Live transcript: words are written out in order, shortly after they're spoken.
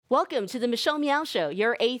Welcome to the Michelle Meow Show,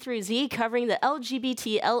 your A through Z covering the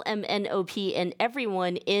LGBT, LMNOP, and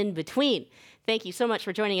everyone in between. Thank you so much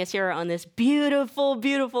for joining us here on this beautiful,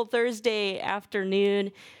 beautiful Thursday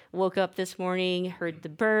afternoon. Woke up this morning, heard the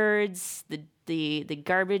birds, the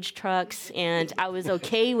garbage trucks, and I was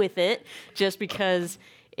okay with it just because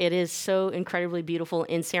it is so incredibly beautiful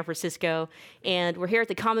in San Francisco. And we're here at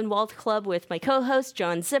the Commonwealth Club with my co-host,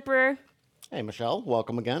 John Zipper. Hey, Michelle.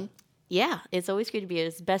 Welcome again. Yeah, it's always good to be.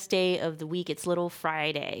 It's the best day of the week. It's Little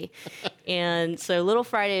Friday. And so Little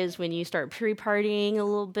Friday is when you start pre-partying a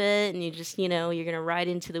little bit and you just, you're going to ride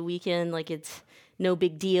into the weekend like it's no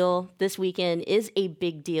big deal. This weekend is a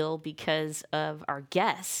big deal because of our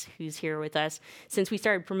guest who's here with us. Since we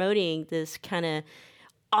started promoting this kind of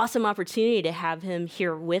awesome opportunity to have him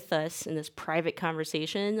here with us in this private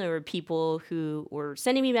conversation, there were people who were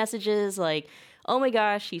sending me messages like, oh my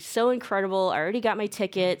gosh, he's so incredible. I already got my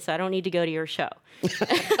ticket, so I don't need to go to your show. So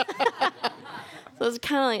it's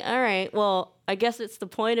kind of like, all right, well, I guess it's the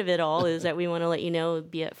point of it all is that we want to let you know,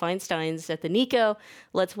 be at Feinstein's at the Nico.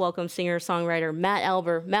 Let's welcome singer-songwriter Matt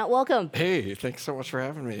Alber. Matt, welcome. Hey, thanks so much for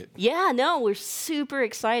having me. Yeah, no, we're super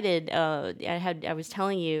excited. I was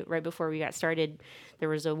telling you right before we got started, there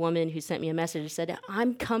was a woman who sent me a message and said,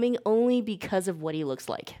 I'm coming only because of what he looks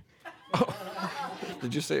like.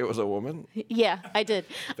 Did you say it was a woman? Yeah, I did.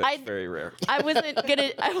 That's very rare. I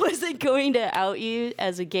wasn't going to out you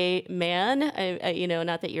as a gay man.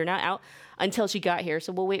 Not that you're not out until she got here.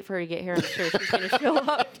 So we'll wait for her to get here. I'm sure she's going to show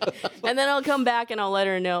up, and then I'll come back and I'll let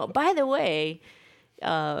her know. By the way,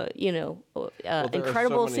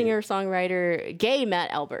 incredible singer-songwriter, gay Matt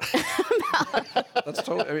Alber. That's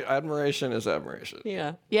totally, admiration is admiration.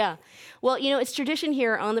 Yeah. Well, it's tradition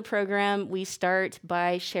here on the program. We start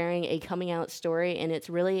by sharing a coming out story, and it's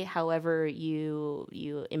really however you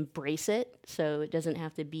embrace it. So it doesn't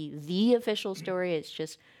have to be the official story. It's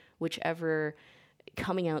just whichever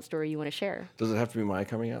coming out story you want to share. Does it have to be my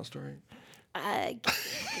coming out story? I'm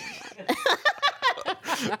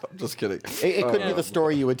just kidding. It could be the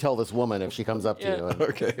story you would tell this woman if she comes up to you.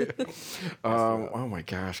 Okay. Oh my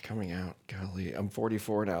gosh, coming out. Golly, I'm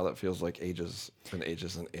 44 now. That feels like ages and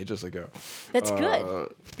ages and ages ago. That's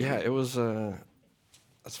good. Yeah, it was.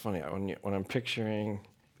 That's funny. When I'm picturing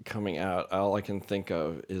coming out, all I can think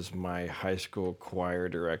of is my high school choir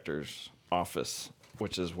director's office,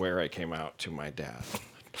 which is where I came out to my dad.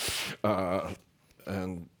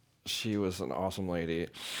 And she was an awesome lady.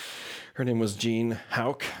 Her name was Jean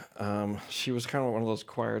Hauk. She was kind of one of those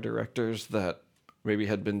choir directors that maybe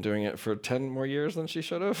had been doing it for 10 more years than she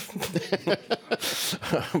should have.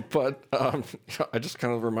 But I just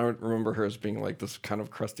kind of remember her as being like this kind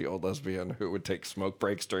of crusty old lesbian who would take smoke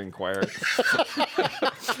breaks during choir.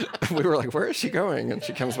 We were like, where is she going? And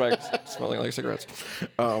she comes back smelling like cigarettes.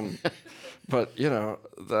 But,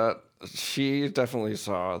 that she definitely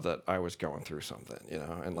saw that I was going through something,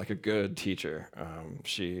 and like a good teacher,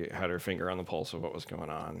 she had her finger on the pulse of what was going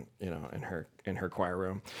on, in her choir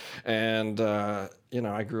room. And,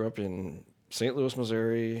 I grew up in St. Louis,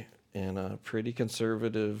 Missouri, in a pretty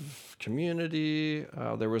conservative community.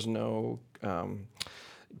 There was no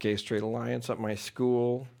gay-straight alliance at my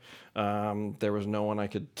school. There was no one I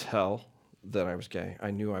could tell that I was gay. I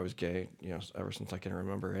knew I was gay, ever since I can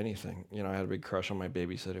remember anything. I had a big crush on my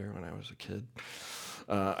babysitter when I was a kid.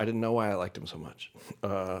 I didn't know why I liked him so much.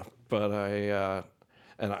 But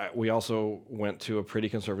we also went to a pretty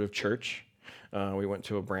conservative church. We went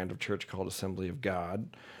to a brand of church called Assembly of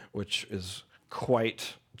God, which is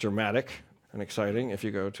quite dramatic and exciting. If you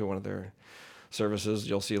go to one of their services,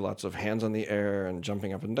 you'll see lots of hands in the air and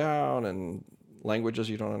jumping up and down and languages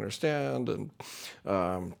you don't understand. And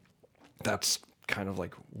that's kind of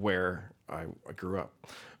like where I grew up.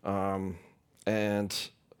 I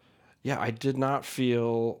did not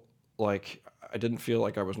feel like, I didn't feel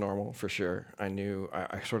like I was normal for sure. I knew,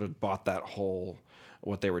 I sort of bought that whole,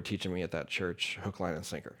 what they were teaching me at that church, hook, line, and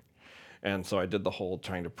sinker. And so I did the whole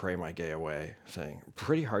trying to pray my gay away thing,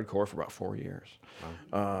 pretty hardcore for about 4 years.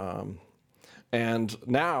 Wow. And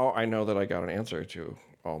now I know that I got an answer to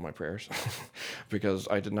all my prayers because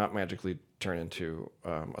I did not magically turn into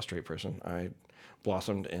a straight person. I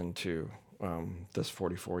blossomed into this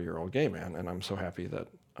 44-year-old gay man, and I'm so happy that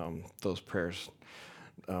those prayers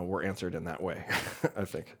were answered in that way, I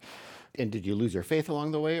think. And did you lose your faith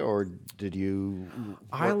along the way, or did you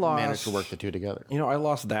manage to work the two together? I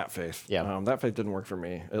lost that faith. Yeah. That faith didn't work for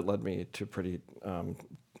me. It led me to pretty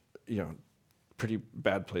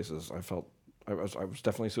bad places. I was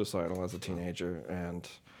definitely suicidal as a teenager, and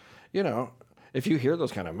if you hear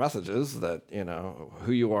those kind of messages that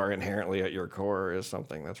who you are inherently at your core is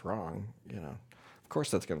something that's wrong, of course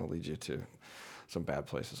that's going to lead you to some bad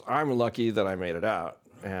places. I'm lucky that I made it out,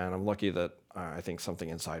 and I'm lucky that I think something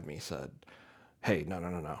inside me said, hey,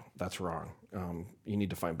 no, that's wrong. You need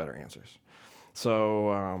to find better answers. So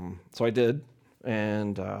I did,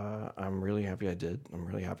 and I'm really happy I did. I'm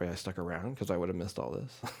really happy I stuck around because I would have missed all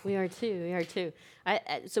this. We are too.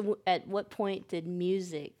 So at what point did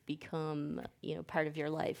music become, part of your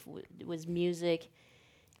life? Was music,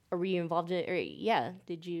 or were you involved in it? Or,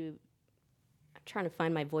 did you, I'm trying to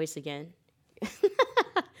find my voice again.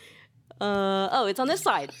 It's on this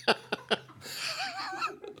side.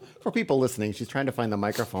 For people listening, she's trying to find the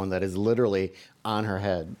microphone that is literally on her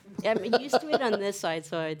head. I'm used to it on this side,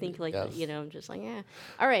 so I think Yes. I'm just like, yeah.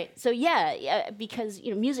 All right, so because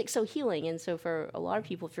music's so healing, and so for a lot of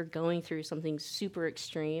people, if you're going through something super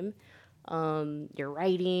extreme, you're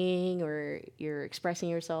writing or you're expressing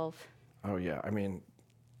yourself. Oh yeah, I mean,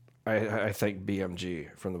 I thank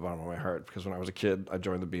BMG from the bottom of my heart, because when I was a kid, I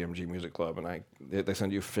joined the BMG Music Club, and they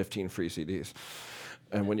send you 15 free CDs.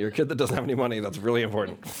 And when you're a kid that doesn't have any money, that's really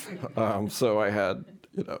important. So I had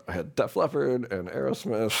Def Leppard and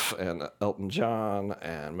Aerosmith and Elton John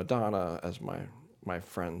and Madonna as my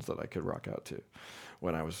friends that I could rock out to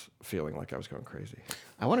when I was feeling like I was going crazy.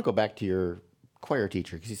 I want to go back to your choir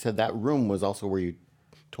teacher, because you said that room was also where you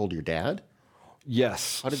told your dad?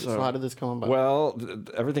 Yes. How did this come about? Well,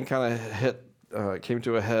 everything kind of came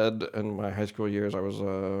to a head in my high school years. I was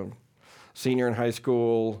a senior in high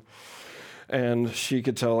school, and she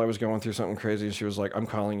could tell I was going through something crazy. She was like, I'm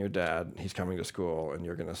calling your dad. He's coming to school, and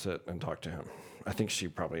you're going to sit and talk to him. I think she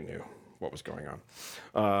probably knew what was going on.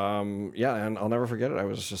 And I'll never forget it. I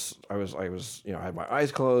had my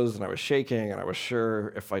eyes closed, and I was shaking, and I was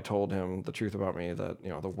sure if I told him the truth about me that,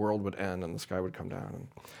 the world would end and the sky would come down.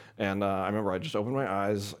 And I remember I just opened my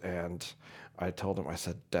eyes, and I told him, I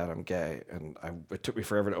said, Dad, I'm gay. And it took me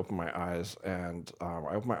forever to open my eyes. And I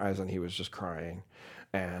opened my eyes, and he was just crying.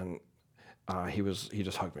 And he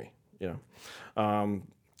just hugged me,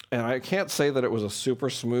 and I can't say that it was a super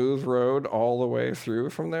smooth road all the way through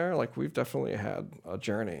from there. Like, we've definitely had a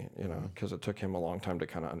journey, because it took him a long time to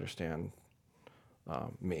kind of understand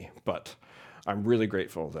me. But I'm really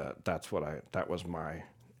grateful that that's what I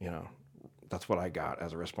got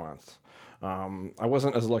as a response. I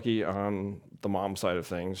wasn't as lucky on the mom side of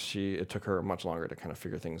things. It took her much longer to kind of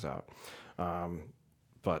figure things out.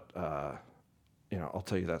 But I'll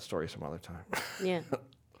tell you that story some other time.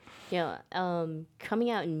 Yeah.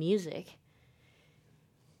 Coming out in music,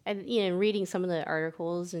 and reading some of the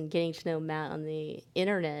articles and getting to know Matt on the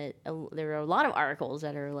internet, there are a lot of articles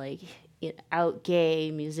that are like, out gay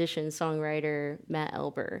musician, songwriter Matt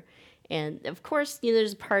Alber. And of course,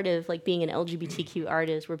 there's a part of like being an LGBTQ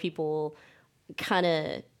artist where people kind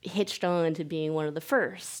of hitched on to being one of the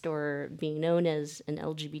first or being known as an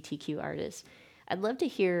LGBTQ artist. I'd love to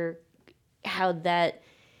hear how that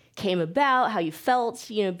came about, how you felt,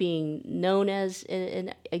 being known as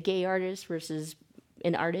a gay artist versus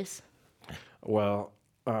an artist. Well,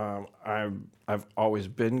 I've always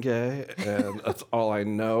been gay, and that's all I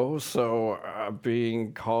know. So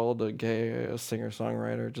being called a gay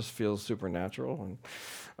singer-songwriter just feels supernatural,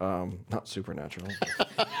 and not supernatural.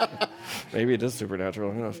 Maybe it is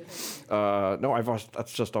supernatural. Who knows? No,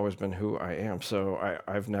 that's just always been who I am. So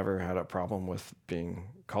I've never had a problem with being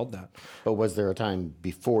called that. But was there a time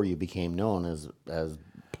before you became known as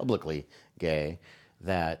publicly gay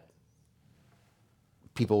that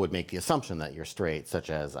people would make the assumption that you're straight, such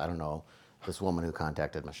as, I don't know, this woman who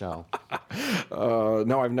contacted Michelle?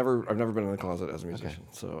 No, I've never been in the closet as a musician.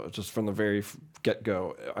 Okay. So just from the very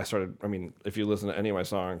get-go, I started. I mean, if you listen to any of my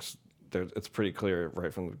songs, it's pretty clear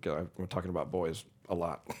right from the get. I'm talking about boys a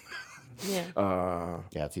lot. Yeah.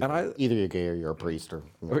 It's either you're gay or you're a priest or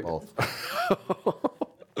both.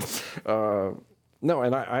 No,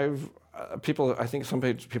 and I've people. I think some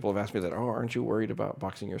people have asked me that. Oh, aren't you worried about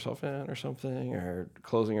boxing yourself in or something, or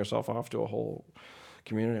closing yourself off to a whole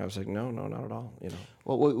community? I was like, no, not at all.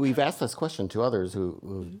 Well, we've asked this question to others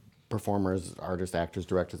who performers, artists, actors,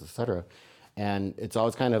 directors, etc., and it's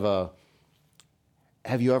always kind of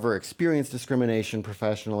have you ever experienced discrimination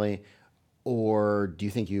professionally, or do you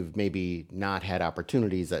think you've maybe not had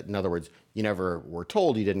opportunities that, in other words, you never were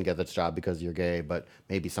told you didn't get this job because you're gay, but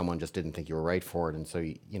maybe someone just didn't think you were right for it, and so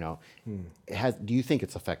do you think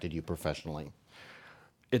it's affected you professionally?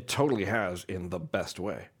 It totally has, in the best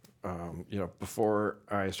way. Before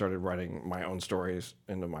I started writing my own stories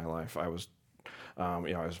into my life, I was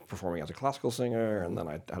performing as a classical singer, and then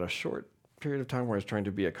I had a short period of time where I was trying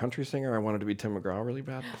to be a country singer. I wanted to be Tim McGraw really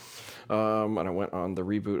bad. And I went on the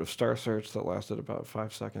reboot of Star Search that lasted about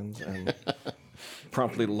 5 seconds and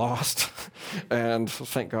promptly lost. And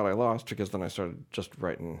thank God I lost, because then I started just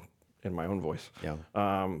writing, in my own voice. Yeah.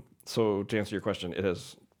 So to answer your question, it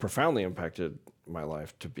has profoundly impacted my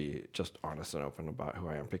life to be just honest and open about who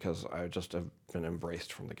I am, because I just have been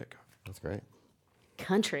embraced from the get-go. That's great.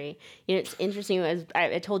 Country. You know, it's interesting. As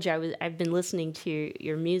I told you, I've been listening to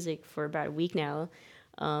your music for about a week now.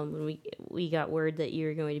 When we got word that you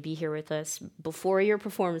were going to be here with us before your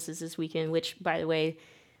performances this weekend, which, by the way,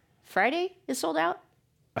 Friday is sold out.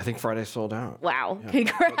 I think Friday sold out. Wow! Yeah.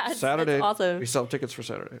 Congrats! But Saturday, that's awesome. we sell tickets for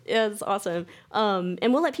Saturday. Yeah, it's awesome.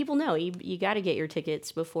 And we'll let people know you got to get your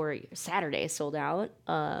tickets before Saturday is sold out.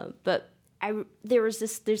 But there's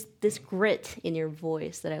this grit in your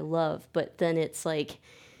voice that I love, but then it's like,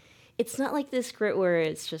 it's not like this grit where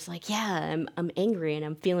it's just like, yeah, I'm angry and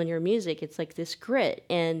I'm feeling your music. It's like this grit,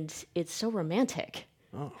 and it's so romantic.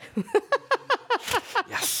 Oh.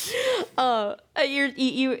 Yes.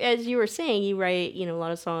 You as you were saying, you write, a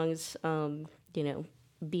lot of songs,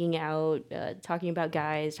 being out, talking about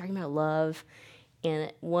guys, talking about love.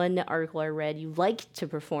 And one article I read, you like to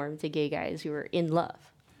perform to gay guys who are in love.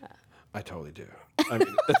 I totally do. I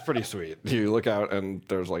mean, it's pretty sweet. You look out and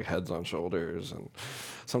there's like heads on shoulders, and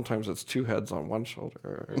sometimes it's two heads on one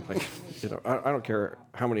shoulder. Like, I don't care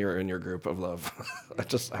how many are in your group of love. I'm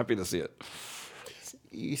just happy to see it.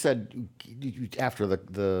 You said after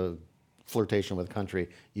the flirtation with country,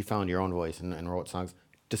 you found your own voice and wrote songs.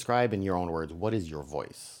 Describe in your own words, what is your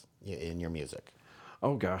voice in your music?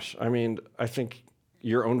 Oh, gosh. I mean, I think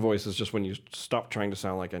your own voice is just when you stop trying to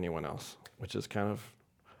sound like anyone else, which is kind of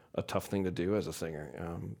a tough thing to do as a singer.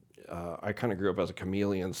 I kind of grew up as a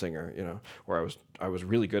chameleon singer, where I was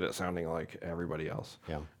really good at sounding like everybody else.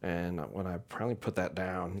 Yeah. And when I finally put that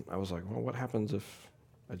down, I was like, well, what happens if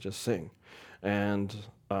I just sing? And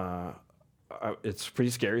it's a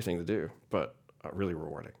pretty scary thing to do, but really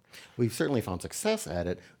rewarding. We've certainly found success at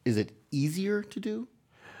it. Is it easier to do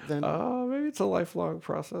than? Maybe it's a lifelong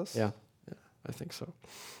process. Yeah. I think so.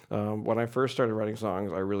 When I first started writing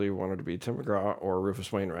songs, I really wanted to be Tim McGraw or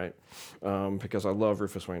Rufus Wainwright, because I love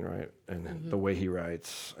Rufus Wainwright and the way he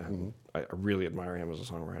writes, and I really admire him as a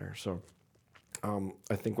songwriter. So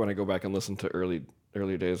I think when I go back and listen to early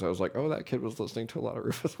days, I was like, oh, that kid was listening to a lot of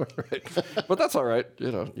Rufus Wainwright. But that's all right.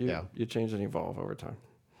 You change and evolve over time.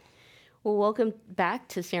 Well, welcome back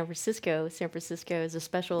to San Francisco. San Francisco is a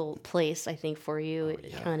special place, I think, for you.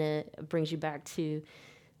 It kind of brings you back to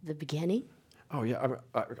the beginning. Oh, yeah.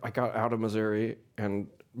 I got out of Missouri and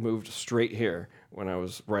moved straight here when I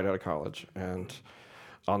was right out of college. And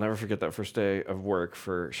I'll never forget that first day of work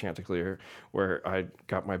for Chanticleer, where I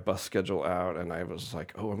got my bus schedule out and I was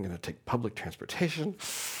like, oh, I'm going to take public transportation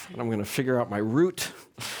and I'm going to figure out my route.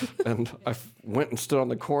 And I went and stood on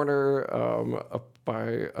the corner up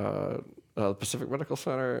by Pacific Medical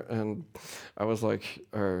Center, and I was like,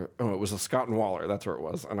 it was a Scott and Waller, that's where it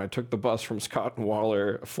was. And I took the bus from Scott and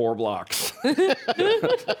Waller 4 blocks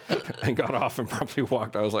and got off and probably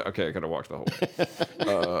walked. I was like, okay, I got to walk the whole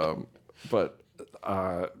way. But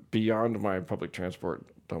beyond my public transport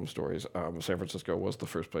dumb stories, San Francisco was the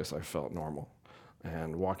first place I felt normal.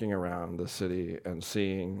 And walking around the city and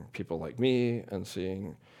seeing people like me and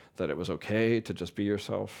seeing that it was okay to just be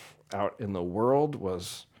yourself out in the world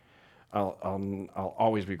was, I'll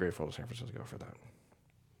always be grateful to San Francisco for that.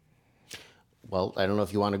 Well, I don't know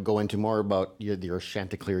if you want to go into more about your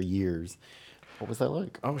Chanticleer years. What was that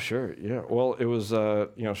like? Oh, sure. Yeah. Well, it was,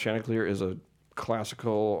 Chanticleer is a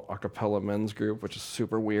classical a cappella men's group, which is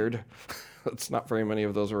super weird. It's not very many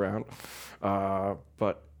of those around.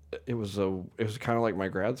 But it was kind of like my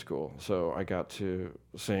grad school. So I got to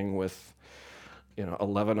sing with,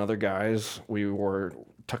 11 other guys. We wore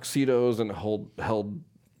tuxedos and held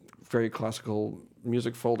very classical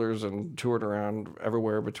music folders and toured around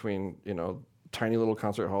everywhere between, tiny little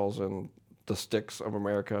concert halls and the sticks of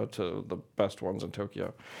America to the best ones in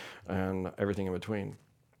Tokyo and everything in between.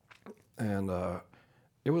 And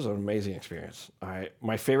it was an amazing experience.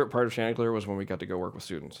 My favorite part of Chanticleer was when we got to go work with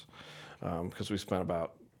students, because we spent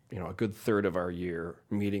about a good third of our year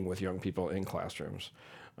meeting with young people in classrooms,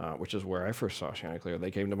 which is where I first saw Chanticleer.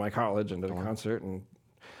 They came to my college and did a concert, and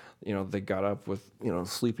they got up with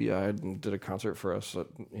sleepy-eyed and did a concert for us at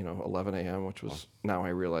 11 a.m., which was now I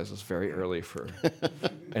realize is very early for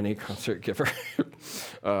any concert giver.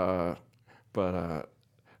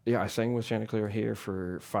 Yeah, I sang with Chanticleer here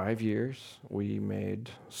for 5 years. We made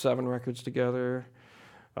 7 records together.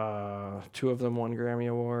 2 of them won Grammy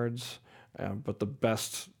Awards. But the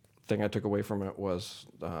best thing I took away from it was,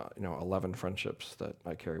 11 friendships that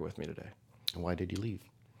I carry with me today. And why did you leave?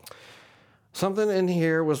 Something in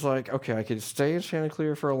here was like, okay, I could stay in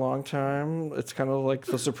Chanticleer for a long time. It's kind of like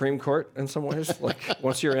the Supreme Court in some ways. Like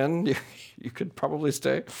once you're in, you could probably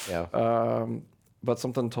stay. Yeah. but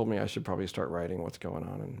something told me I should probably start writing what's going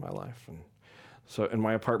on in my life. And so in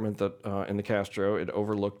my apartment that in the Castro, it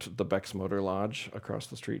overlooked the Beck's Motor Lodge across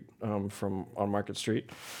the street from on Market Street,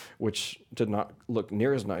 which did not look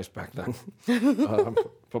near as nice back then.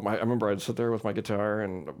 But I remember I'd sit there with my guitar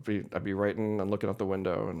and I'd be writing and looking out the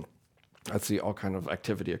window, and I'd see all kind of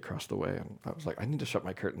activity across the way, and I was like, I need to shut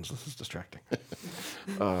my curtains. This is distracting.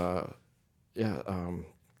 Yeah.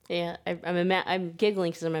 Yeah, I'm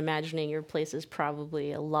giggling because I'm imagining your place is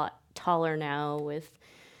probably a lot taller now with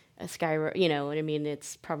a sky, you know what I mean?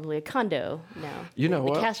 It's probably a condo now. You know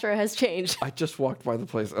what? The Castro has changed. I just walked by the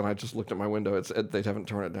place and I just looked at my window. They haven't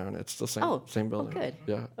torn it down. It's the same building. Oh, good.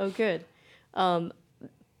 Yeah. Oh, good.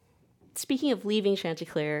 Speaking of leaving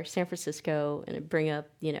Chanticleer, San Francisco, and bring up,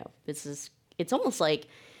 you know, it's almost like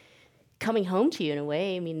coming home to you in a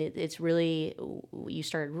way. I mean, it's really, you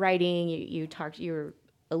started writing, you were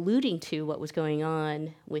alluding to what was going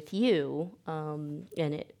on with you, and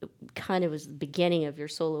it kind of was the beginning of your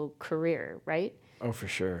solo career, right? Oh, for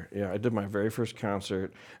sure. Yeah, I did my very first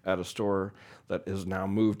concert at a store that is now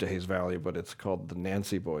moved to Hayes Valley, but it's called the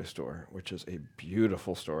Nancy Boy store, which is a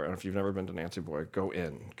beautiful store. And if you've never been to Nancy Boy, go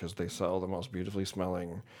in, because they sell the most beautifully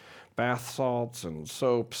smelling bath salts and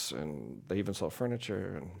soaps, and they even sell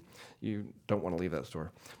furniture, and you don't want to leave that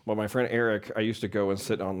store. Well, my friend Eric, I used to go and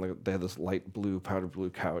sit they had this light blue, powder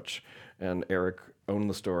blue couch, and Eric owned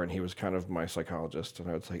the store, and he was kind of my psychologist, and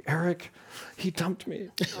I would say, Eric, he dumped me.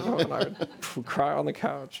 And I would cry on the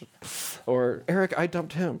couch. Or, Eric, I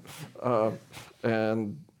dumped him.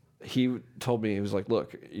 And he told me, he was like,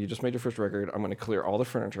 look, you just made your first record. I'm going to clear all the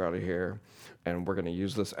furniture out of here, and we're going to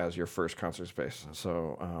use this as your first concert space.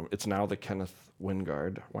 So it's now the Kenneth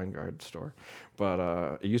Weingard store.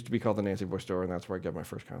 But it used to be called the Nancy Boy store, and that's where I got my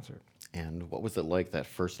first concert. And what was it like that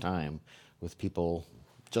first time with people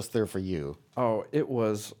just there for you? Oh, it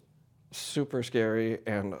was super scary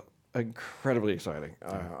and incredibly exciting.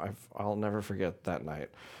 I'll never forget that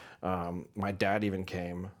night. My dad even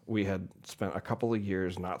came. We had spent a couple of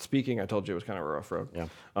years not speaking. I told you it was kind of a rough road. Yeah.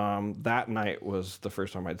 That night was the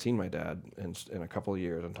first time I'd seen my dad in a couple of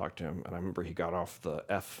years and talked to him. And I remember he got off the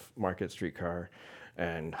F Market streetcar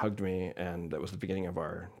and hugged me, and that was the beginning of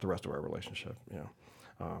the rest of our relationship. You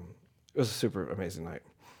know, it was a super amazing night.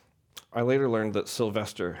 I later learned that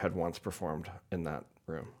Sylvester had once performed in that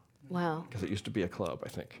room. Wow. Because it used to be a club, I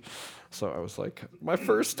think. So I was like, my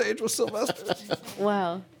first stage was Sylvester.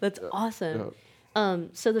 Wow, that's awesome. Yeah.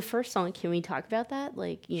 So the first song, can we talk about that?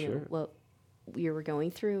 Like, you know, Sure. what you were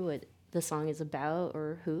going through, what the song is about,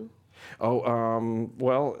 or who? Oh,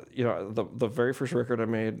 well, you know, the very first record I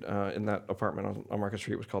made in that apartment on Market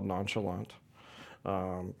Street was called Nonchalant.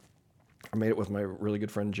 I made it with my really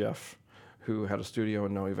good friend Jeff, who had a studio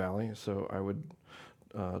in Noe Valley. So I would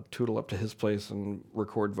tootle up to his place and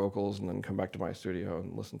record vocals, and then come back to my studio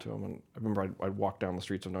and listen to them. And I remember I'd walk down the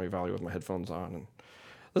streets of Noe Valley with my headphones on, and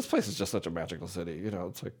this place is just such a magical city. You know,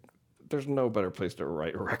 it's like there's no better place to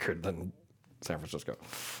write a record than San Francisco.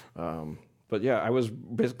 But yeah, I was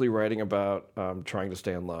basically writing about trying to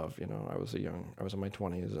stay in love. You know, I was in my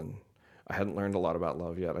 20s, and I hadn't learned a lot about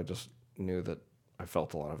love yet. I just knew that I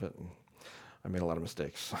felt a lot of it, and I made a lot of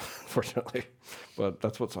mistakes, unfortunately. But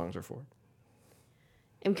that's what songs are for.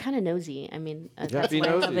 I'm kind of nosy. I mean, that's be why I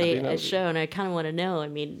nosy, have be a nosy. show, and I kind of want to know, I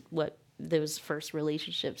mean, what those first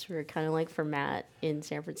relationships were kind of like for Matt in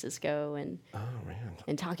San Francisco, and Oh, man.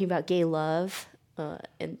 and talking about gay love.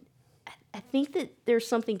 And I think that there's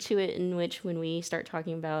something to it in which when we start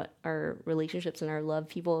talking about our relationships and our love,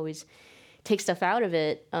 people always take stuff out of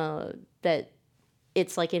it that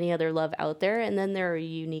it's like any other love out there, and then there are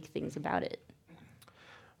unique things about it.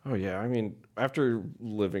 Oh, yeah. I mean, after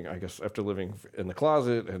living in the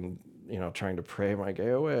closet and, you know, trying to pray my gay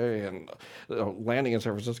away, and landing in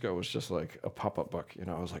San Francisco was just like a pop-up book. You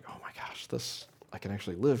know, I was like, oh my gosh, I can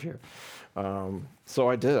actually live here. So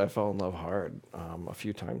I did. I fell in love hard a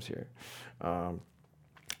few times here.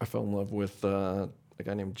 I fell in love with a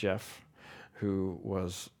guy named Jeff, who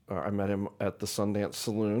was, I met him at the Sundance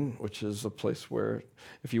Saloon, which is a place where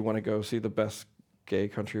if you want to go see the best gay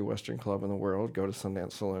country western club in the world, go to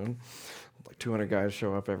Sundance Saloon. Like 200 guys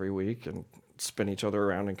show up every week and spin each other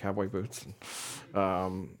around in cowboy boots.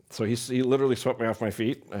 So he literally swept me off my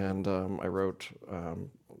feet, and I wrote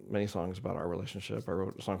many songs about our relationship. I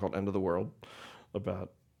wrote a song called End of the World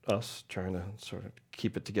about us trying to sort of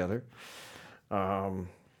keep it together. And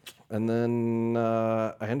then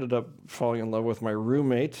I ended up falling in love with my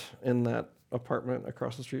roommate in that apartment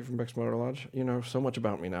across the street from Beck's Motor Lodge. You know so much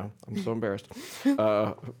about me now. I'm so embarrassed.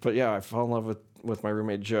 But yeah, I fell in love with my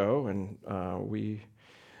roommate Joe, and we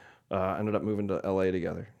ended up moving to LA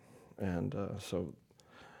together. And so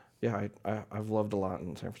I've loved a lot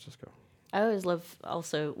in San Francisco. I always love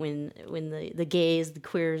also when the gays, the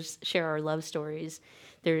queers share our love stories.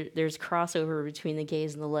 There's crossover between the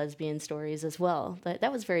gays and the lesbian stories as well.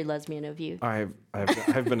 That was very lesbian of you. I've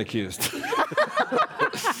been accused.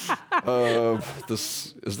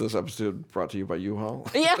 This episode brought to you by U-Haul?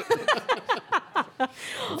 Yeah.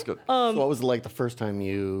 That's good. So what was it like the first time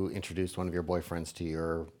you introduced one of your boyfriends to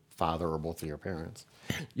your father or both of your parents?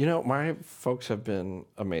 My folks have been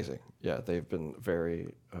amazing. Yeah, they've been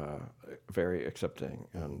very, very accepting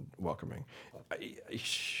and welcoming.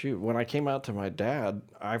 When I came out to my dad,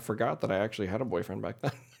 I forgot that I actually had a boyfriend back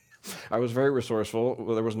then. I was very resourceful.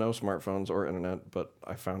 Well, there was no smartphones or internet, but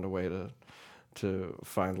I found a way to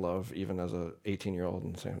find love even as a 18-year-old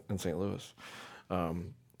in St. Louis.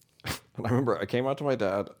 And I remember I came out to my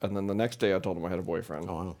dad, and then the next day I told him I had a boyfriend.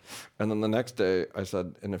 Oh, wow. And then the next day I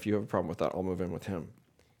said, and if you have a problem with that, I'll move in with him.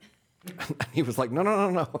 And he was like, no.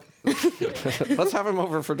 Let's have him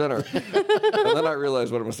over for dinner. And then I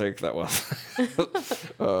realized what a mistake that was.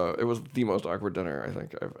 It was the most awkward dinner I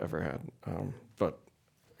think I've ever had. But,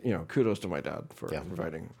 kudos to my dad for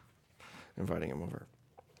inviting him over.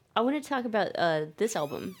 I want to talk about this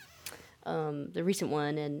album, the recent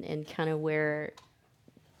one, and kind of where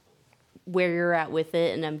you're at with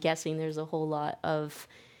it. And I'm guessing there's a whole lot of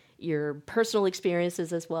your personal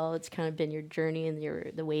experiences as well. It's kind of been your journey and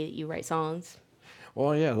the way that you write songs.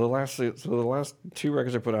 Well, yeah, the last two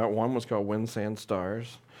records I put out, one was called Wind, Sand,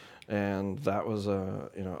 Stars, and that was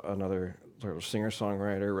another sort of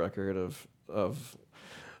singer-songwriter record of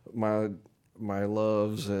my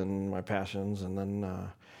loves and my passions. And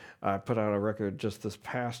then I put out a record just this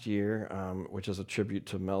past year, which is a tribute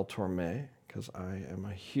to Mel Torme, because I am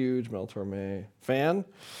a huge Mel Torme fan.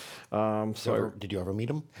 Did you ever meet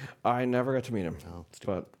him? I never got to meet him, Oh,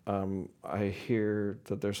 but I hear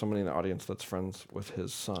that there's somebody in the audience that's friends with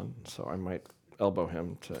his son, so I might elbow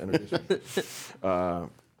him to introduce him.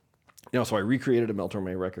 So I recreated a Mel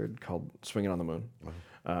Torme record called Swinging on the Moon.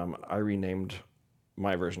 Wow. I renamed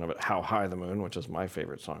my version of it How High the Moon, which is my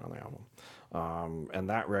favorite song on the album. And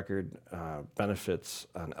that record benefits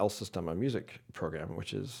an El Sistema music program,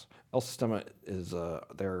 which is El Sistema is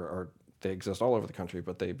they exist all over the country,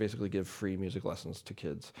 but they basically give free music lessons to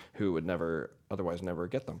kids who would otherwise never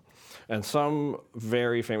get them. And some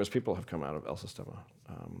very famous people have come out of El Sistema.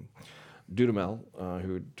 Dudamel,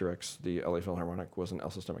 who directs the LA Philharmonic, was an El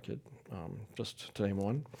Sistema kid, just to name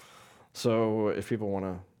one. So if people want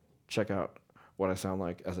to check out what I sound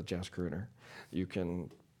like as a jazz crooner, you can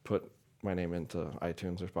put my name into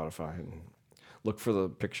iTunes or Spotify and look for the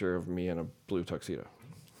picture of me in a blue tuxedo.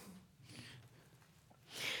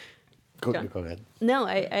 Go ahead. No,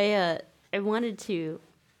 I wanted to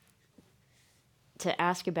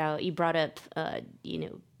ask about, you brought up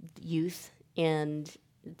youth, and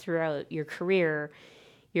throughout your career,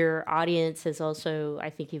 your audience has also,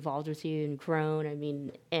 I think, evolved with you and grown. I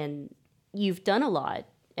mean, and you've done a lot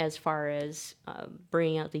as far as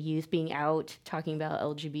bringing out the youth, being out, talking about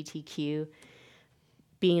LGBTQ,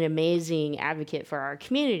 being an amazing advocate for our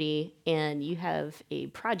community. And you have a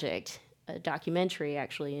project, a documentary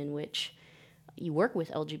actually, in which you work with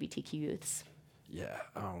LGBTQ youths. Yeah.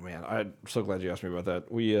 Oh man, I'm so glad you asked me about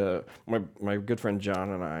that. We, my good friend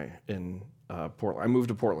John and I in Portland. I moved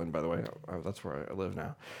to Portland, by the way. That's where I live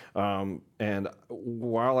now. And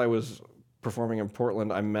while I was performing in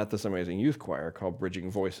Portland, I met this amazing youth choir called Bridging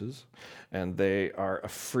Voices, and they are a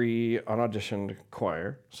free, unauditioned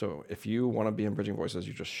choir. So if you want to be in Bridging Voices,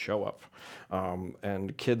 you just show up.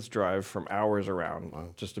 And kids drive from hours around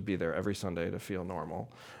just to be there every Sunday to feel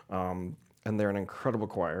normal. And they're an incredible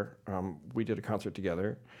choir. We did a concert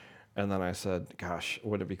together, and then I said, gosh,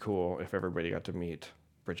 wouldn't it be cool if everybody got to meet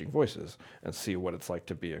Bridging Voices and see what it's like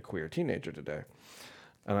to be a queer teenager today?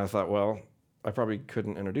 And I thought, well, I probably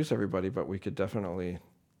couldn't introduce everybody, but we could definitely,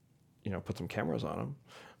 put some cameras on them.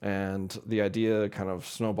 And the idea kind of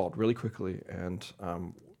snowballed really quickly. And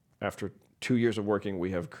after 2 years of working,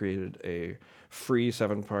 we have created a free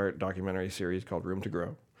 7-part documentary series called Room to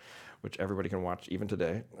Grow, which everybody can watch even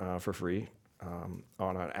today for free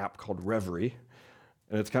on an app called Reverie.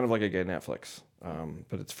 And it's kind of like a gay Netflix,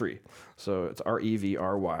 but it's free. So it's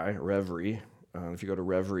REVRY, Reverie. If you go to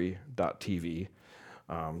reverie.tv,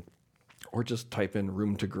 or just type in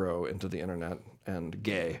Room to Grow into the internet and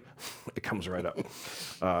gay, it comes right up.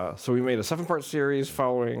 So we made a 7-part series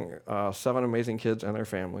following 7 amazing kids and their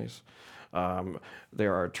families.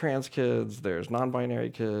 There are trans kids, there's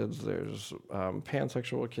non-binary kids, there's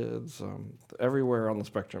pansexual kids. Everywhere on the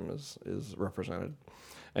spectrum is represented.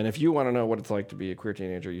 And if you want to know what it's like to be a queer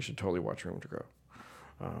teenager, you should totally watch Room to Grow.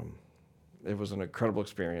 It was an incredible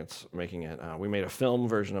experience making it. We made a film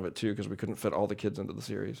version of it too because we couldn't fit all the kids into the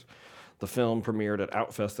series. The film premiered at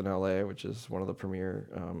Outfest in LA, which is one of the premier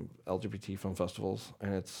LGBT film festivals,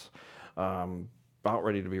 and it's about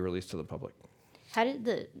ready to be released to the public. How did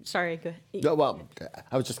the... Sorry, go ahead. No, well,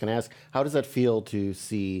 I was just going to ask, how does that feel to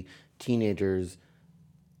see teenagers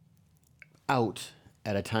out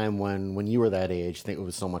at a time when you were that age? I think it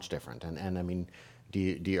was so much different. And I mean,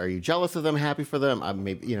 are you jealous of them, happy for them?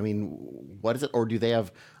 Maybe, I mean, what is it? Or do they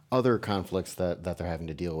have other conflicts that they're having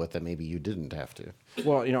to deal with that maybe you didn't have to?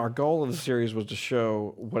 Well, our goal of the series was to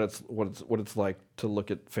show what it's like to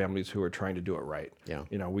look at families who are trying to do it right. Yeah.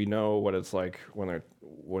 We know what it's like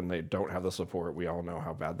when they don't have the support. We all know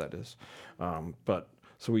how bad that is.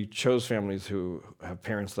 So we chose families who have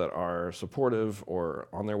parents that are supportive or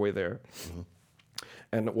on their way there. Mm-hmm.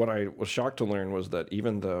 And what I was shocked to learn was that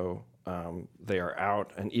even though they are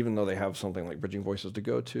out, and even though they have something like Bridging Voices to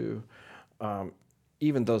go to,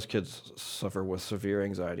 even those kids suffer with severe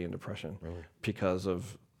anxiety and depression because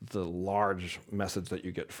of the large message that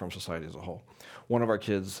you get from society as a whole. One of our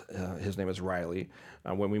kids, his name is Riley.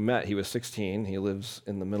 When we met, he was 16. He lives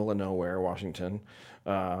in the middle of nowhere, Washington,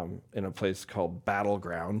 in a place called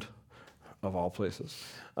Battleground, of all places.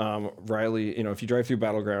 Riley, if you drive through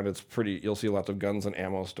Battleground, you'll see lots of guns and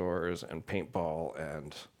ammo stores and paintball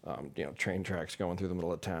and, train tracks going through the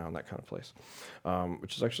middle of town, that kind of place,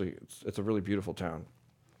 which is actually, it's a really beautiful town.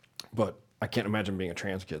 But I can't imagine being a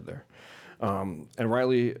trans kid there. And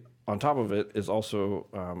Riley, on top of it, is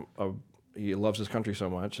also, he loves his country so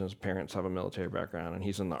much, and his parents have a military background, and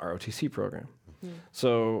he's in the ROTC program. Mm-hmm.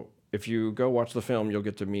 So if you go watch the film, you'll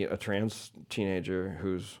get to meet a trans teenager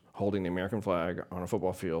who's holding the American flag on a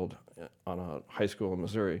football field on a high school in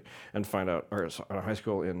Missouri, and on a high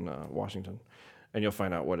school in Washington, and you'll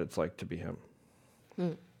find out what it's like to be him.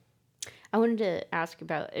 Hmm. I wanted to ask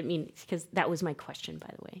about, because that was my question, by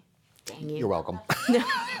the way. Dang you. You're welcome.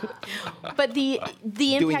 But the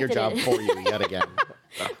impact doing your job for you yet again.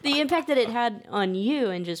 The impact that it had on you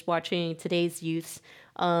and just watching today's youth,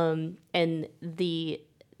 and the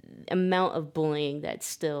amount of bullying that's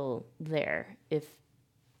still there,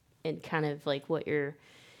 and kind of like what your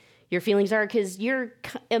feelings are, because you're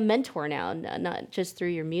a mentor now, not just through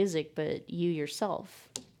your music, but you yourself.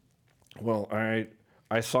 Well,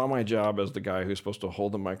 I saw my job as the guy who's supposed to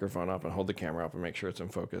hold the microphone up and hold the camera up and make sure it's in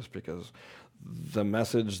focus, because the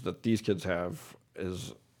message that these kids have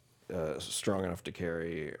is strong enough to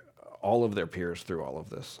carry all of their peers through all of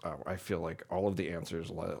this. I feel like all of the answers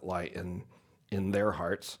lie in their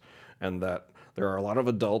hearts, and that there are a lot of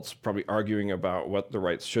adults probably arguing about what the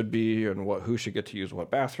rights should be and who should get to use what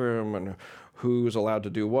bathroom and who's allowed to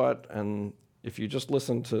do what. And if you just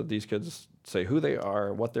listen to these kids say who they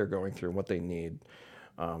are, what they're going through, and what they need,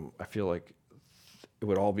 I feel like it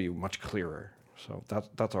would all be much clearer. So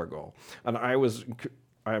that's our goal. And I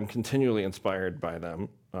am continually inspired by them.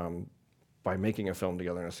 By making a film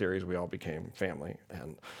together in a series, we all became family.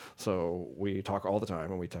 And so we talk all the time,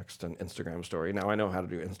 and we text an Instagram story. Now I know how to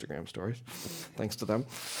do Instagram stories, thanks to them.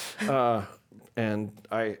 And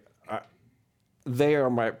they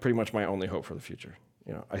are pretty much my only hope for the future.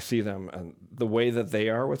 I see them, and the way that they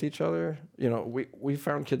are with each other. We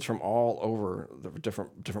found kids from all over the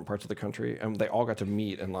different parts of the country, and they all got to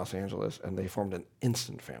meet in Los Angeles, and they formed an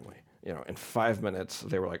instant family. In 5 minutes,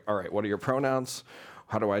 they were like, "All right, what are your pronouns?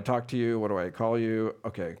 How do I talk to you? What do I call you?"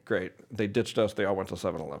 Okay, great. They ditched us. They all went to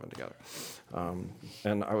 7-Eleven together.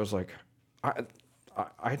 And I was like,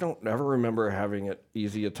 I don't ever remember having it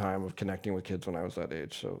easy a time of connecting with kids when I was that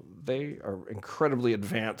age. So they are incredibly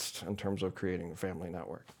advanced in terms of creating a family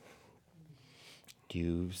network. Do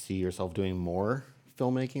you see yourself doing more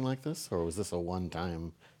filmmaking like this, or was this a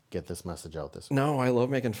one-time get this message out this way? No, I love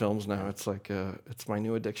making films now. It's like it's my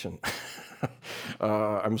new addiction.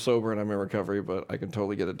 I'm sober and I'm in recovery, but I can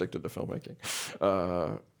totally get addicted to filmmaking.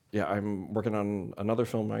 I'm working on another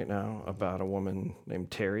film right now about a woman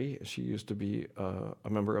named Terry. She used to be a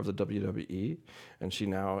member of the WWE, and she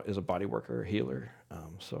now is a body worker, healer.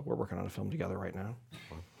 So we're working on a film together right now.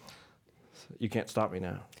 So you can't stop me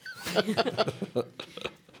now.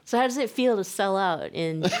 So how does it feel to sell out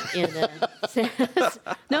in No,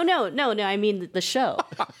 I mean the show.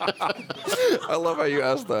 I love how you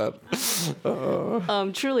asked that.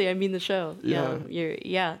 Truly, I mean the show. Yeah.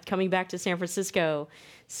 You're coming back to San Francisco,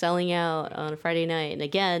 selling out on a Friday night. And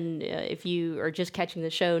again, if you are just catching the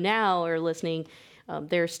show now or listening,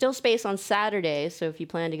 there's still space on Saturday. So if you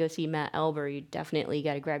plan to go see Matt Alber, you definitely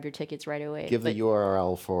got to grab your tickets right away. Give the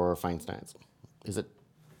URL for Feinstein's. Is it?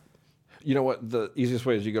 You know what? The easiest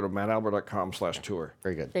way is you go to mattalber.com/tour.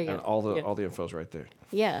 Very good. There you And go. all the Yeah. all the info's right there.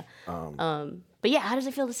 Yeah. But yeah, how does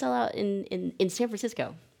it feel to sell out in San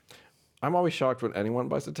Francisco? I'm always shocked when anyone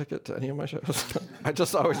buys a ticket to any of my shows. I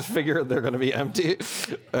just always figure they're going to be empty,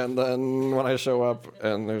 and then when I show up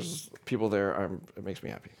and there's people there, it makes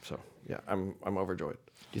me happy. So yeah, I'm overjoyed.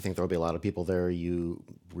 Do you think there'll be a lot of people there you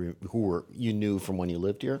knew from when you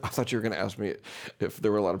lived here? I thought you were going to ask me if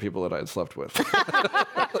there were a lot of people that I had slept with.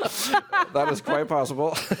 That is quite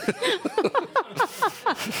possible.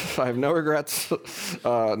 I have no regrets.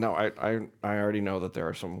 No, I already know that there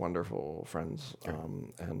are some wonderful friends.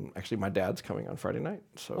 And actually, my dad's coming on Friday night.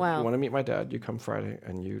 So if Wow. you want to meet my dad, you come Friday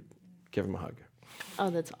and you give him a hug. Oh,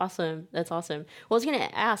 that's awesome. That's awesome. Well, I was going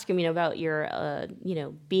to ask, about your,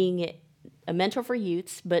 being a mentor for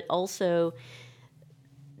youths, but also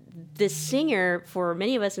the singer. For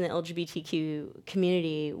many of us in the LGBTQ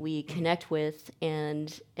community, we connect with,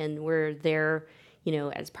 and we're there,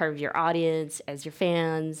 as part of your audience, as your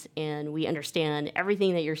fans, and we understand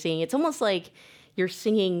everything that you're saying. It's almost like you're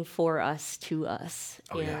singing for us to us.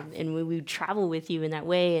 And when we travel with you in that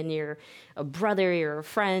way, and you're a brother, you're a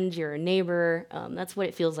friend, you're a neighbor, that's what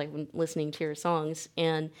it feels like when listening to your songs.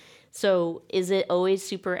 And so is it always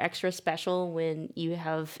super extra special when you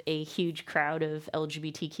have a huge crowd of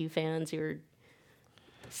LGBTQ fans who are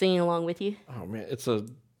singing along with you? Oh man, it's a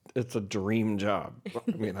dream job.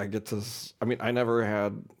 I mean, I never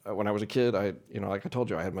had, when I was a kid, like I told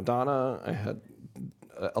you, I had Madonna, I had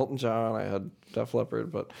Elton John, I had Def Leppard,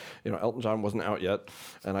 but Elton John wasn't out yet,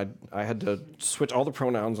 and I had to switch all the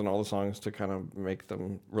pronouns and all the songs to kind of make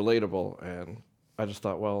them relatable. And I just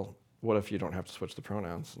thought, well, what if you don't have to switch the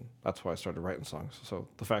pronouns? And that's why I started writing songs. So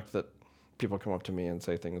the fact that people come up to me and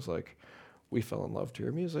say things like, "We fell in love to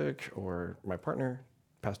your music," or "My partner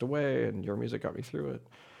passed away and your music got me through it,"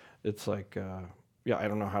 it's like, I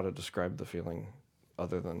don't know how to describe the feeling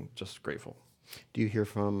other than just grateful. Do you hear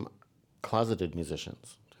from closeted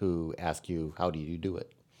musicians who ask you, how do you do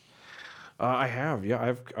it? I have,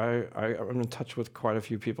 yeah. I'm in touch with quite a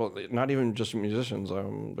few people, not even just musicians.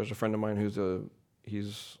 There's a friend of mine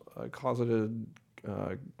he's a closeted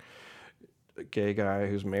gay guy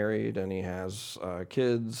who's married, and he has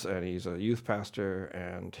kids, and he's a youth pastor,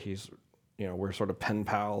 and we're sort of pen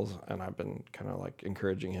pals, and I've been kind of like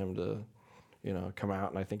encouraging him to, come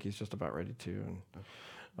out, and I think he's just about ready to,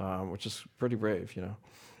 and which is pretty brave,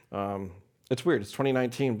 It's weird. It's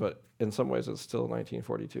 2019, but in some ways it's still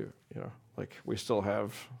 1942. Like we still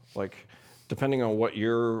have, like, depending on what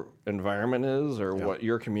your environment is or what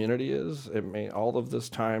your community is, all of this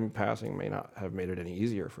time passing may not have made it any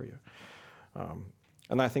easier for you.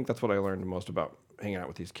 And I think that's what I learned most about hanging out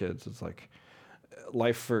with these kids. It's like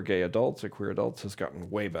life for gay adults or queer adults has gotten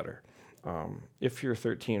way better. If you're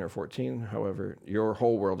 13 or 14, however, your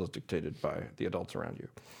whole world is dictated by the adults around you,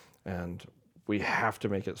 and we have to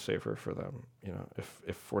make it safer for them.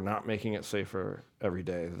 If we're not making it safer every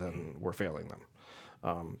day, then we're failing them.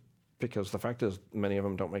 Because the fact is, many of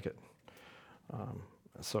them don't make it.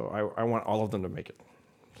 So I want all of them to make it.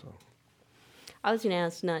 So I was going to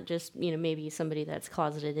ask not just, maybe somebody that's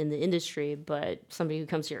closeted in the industry, but somebody who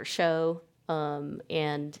comes to your show,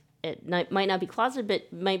 and it might not be closeted,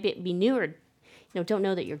 but might be new, or, don't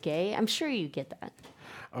know that you're gay. I'm sure you get that.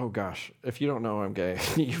 Oh gosh, if you don't know I'm gay,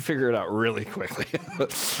 you figure it out really quickly.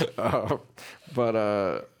 I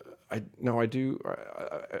do.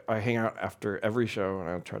 I hang out after every show, and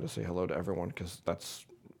I try to say hello to everyone, because that's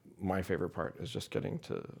my favorite part, is just getting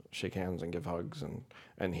to shake hands and give hugs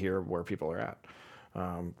and hear where people are at.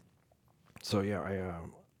 I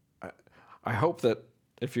hope that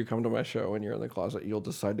if you come to my show and you're in the closet, you'll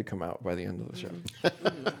decide to come out by the end of the show.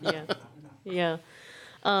 Yeah.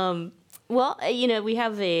 Well, we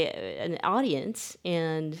have an audience,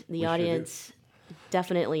 and the audience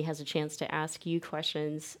definitely has a chance to ask you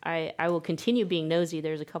questions. I will continue being nosy.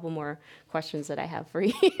 There's a couple more questions that I have for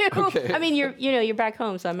you. Okay. I mean, you're back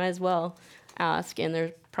home, so I might as well ask. And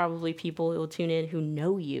there's probably people who will tune in who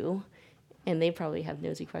know you, and they probably have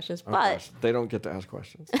nosy questions. Oh, but gosh, they don't get to ask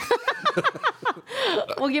questions.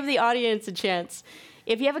 we'll give the audience a chance.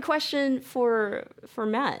 If you have a question for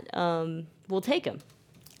Matt, we'll take them.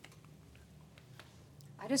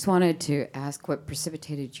 I just wanted to ask what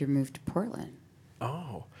precipitated your move to Portland.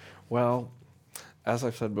 Oh, well, as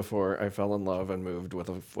I've said before, I fell in love and moved with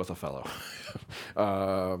a fellow.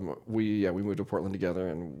 We moved to Portland together,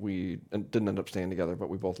 and we didn't end up staying together, but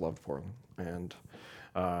we both loved Portland. And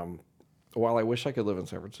while I wish I could live in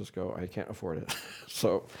San Francisco, I can't afford it.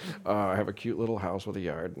 So I have a cute little house with a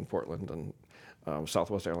yard in Portland, and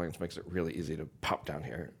Southwest Airlines makes it really easy to pop down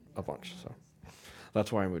here a bunch. So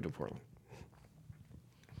that's why I moved to Portland.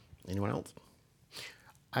 Anyone else?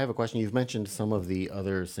 I have a question. You've mentioned some of the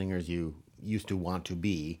other singers you used to want to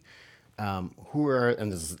be. Who are,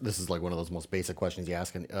 and this is like one of those most basic questions you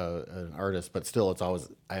ask an artist, but still, it's always,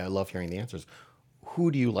 I love hearing the answers.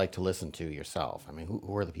 Who do you like to listen to yourself? I mean,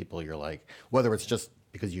 who are the people you're like, whether it's just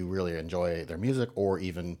because you really enjoy their music or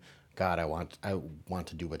even, God, I want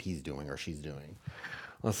to do what he's doing or she's doing?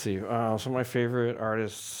 Let's see. Some of my favorite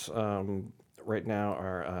artists right now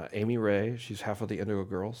are Amy Ray. She's half of the Indigo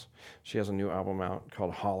Girls. She has a new album out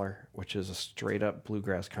called Holler, which is a straight up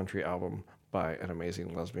bluegrass country album by an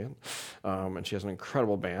amazing lesbian. And she has an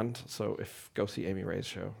incredible band. So go see Amy Ray's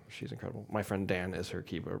show. She's incredible. My friend Dan is her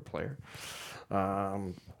keyboard player.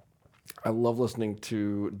 I love listening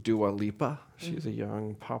to Dua Lipa. She's a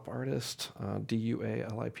young pop artist,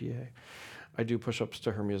 Dualipa. I do push-ups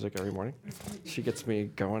to her music every morning. She gets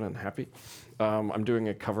me going and happy. I'm doing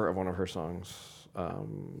a cover of one of her songs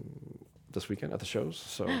this weekend at the shows.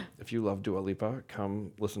 So if you love Dua Lipa,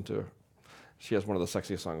 come listen to her. She has one of the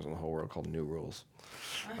sexiest songs in the whole world called New Rules.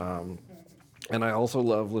 And I also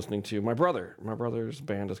love listening to my brother. My brother's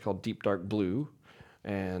band is called Deep Dark Blue,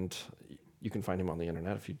 and you can find him on the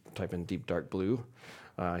internet if you type in Deep Dark Blue.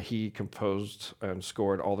 He composed and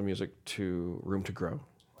scored all the music to Room to Grow.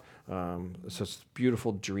 It's just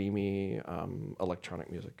beautiful, dreamy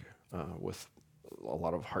electronic music with a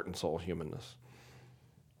lot of heart and soul humanness.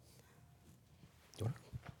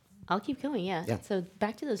 I'll keep going, yeah. So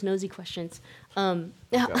back to those nosy questions. Here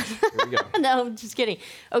we go. No, I'm just kidding.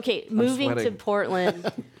 Okay, moving to sweating.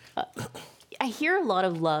 Portland. I hear a lot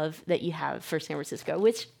of love that you have for San Francisco,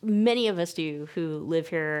 which many of us do who live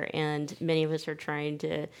here, and many of us are trying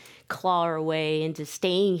to claw our way into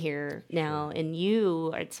staying here now. And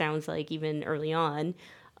you, it sounds like even early on,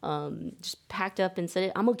 just packed up and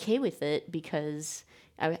said, I'm okay with it because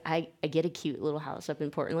I get a cute little house up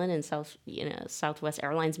in Portland, and Southwest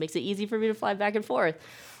Airlines makes it easy for me to fly back and forth.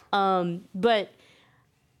 But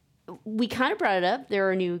we kind of brought it up. There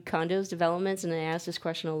are new condos developments, and I asked this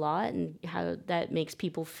question a lot, and how that makes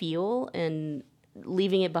people feel, and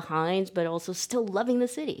leaving it behind, but also still loving the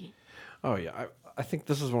city. Oh, yeah. I think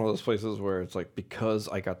this is one of those places where it's like, because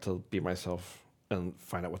I got to be myself and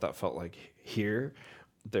find out what that felt like here,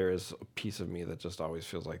 there is a piece of me that just always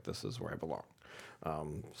feels like this is where I belong.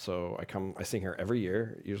 So I sing here every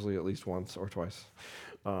year, usually at least once or twice.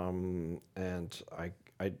 And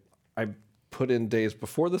I put in days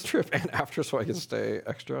before this trip and after so I can stay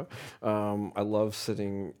extra. I love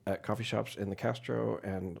sitting at coffee shops in the Castro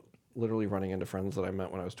and literally running into friends that I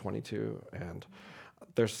met when I was 22. And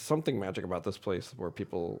there's something magic about this place where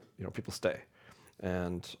people stay.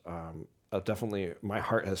 And definitely my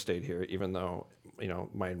heart has stayed here, even though,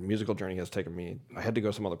 my musical journey has taken me. I had to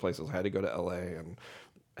go some other places. I had to go to LA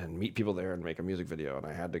and meet people there and make a music video. And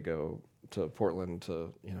I had to go to Portland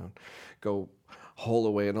to, go hole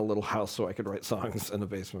away in a little house so I could write songs in the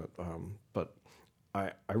basement. But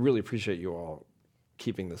I really appreciate you all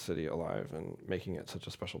keeping the city alive and making it such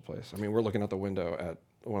a special place. I mean, we're looking out the window at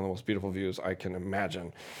one of the most beautiful views I can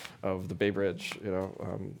imagine of the Bay Bridge,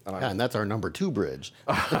 and that's our number 2 bridge.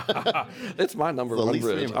 It's my number 1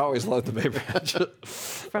 bridge. Famous. I always loved the Bay Bridge.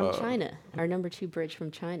 From China, our number 2 bridge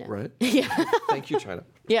from China. Right? Yeah. Thank you, China.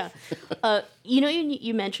 Yeah.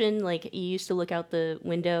 You mentioned like you used to look out the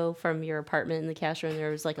window from your apartment in the Castro, and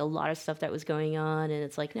there was like a lot of stuff that was going on, and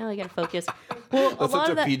it's like, no, I got to focus. Well, That's such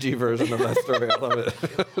a PG version of that story. I love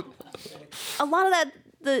it. A lot of that,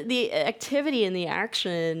 the activity and the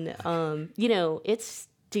action, it's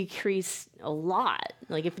decreased a lot.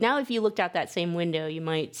 Like if you looked out that same window, you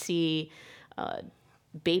might see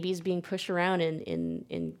babies being pushed around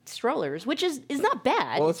in strollers, which is not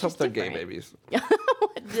bad. Well, let's It's hope they're just gay different. babies.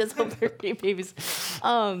 Let's hope they're gay babies.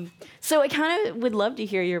 So I kind of would love to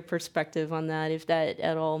hear your perspective on that, if that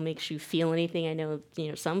at all makes you feel anything. I know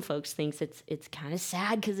some folks think it's kind of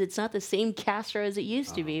sad because it's not the same Castro as it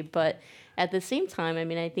used to be, but at the same time, I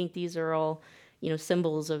mean, I think these are all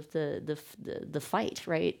symbols of the fight,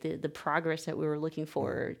 right? The progress that we were looking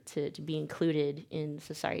for to be included in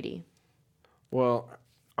society. Well,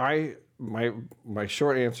 my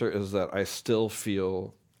short answer is that I still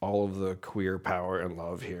feel all of the queer power and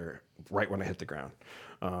love here right when I hit the ground.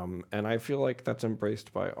 And I feel like that's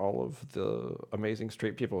embraced by all of the amazing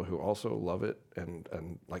straight people who also love it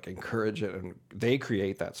and like encourage it, and they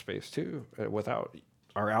create that space too. Without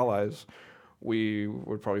our allies, we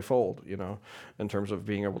would probably fold, in terms of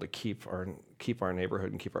being able to keep our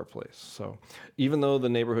neighborhood and keep our place. So even though the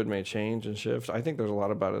neighborhood may change and shift, I think there's a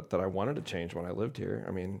lot about it that I wanted to change when I lived here.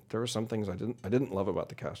 I mean, there were some things I didn't love about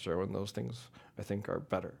the Castro, and those things I think are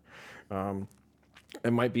better.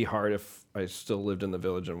 it might be hard if I still lived in the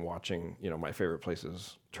village and watching, my favorite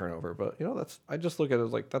places turn over. But, I just look at it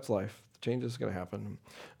as like, that's life. Change is going to happen.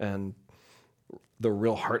 And the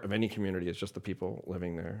real heart of any community is just the people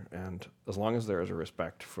living there. And as long as there is a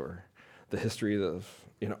respect for the history of,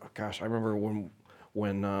 I remember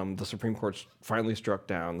when the Supreme Court finally struck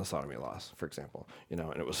down the sodomy laws, for example, and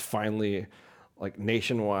it was finally like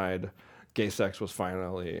nationwide, gay sex was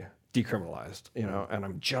finally decriminalized, and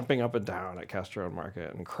I'm jumping up and down at Castro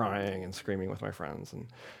Market and crying and screaming with my friends. And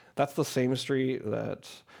that's the same street that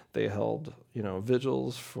they held,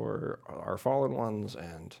 vigils for our fallen ones,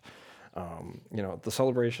 and, the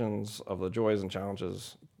celebrations of the joys and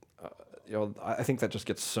challenges. I think that just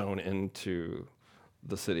gets sewn into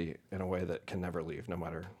the city in a way that can never leave, no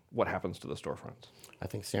matter what happens to the storefronts. I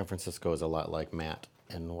think San Francisco is a lot like Matt.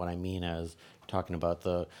 And what I mean is talking about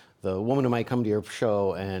the woman who might come to your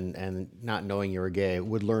show and not knowing you're gay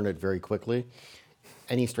would learn it very quickly.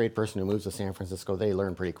 Any straight person who moves to San Francisco, they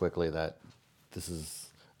learn pretty quickly that this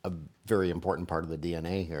is a very important part of the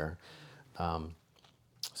DNA here.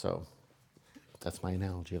 So that's my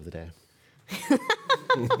analogy of the day.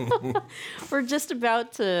 We're just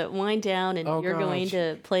about to wind down, and you're going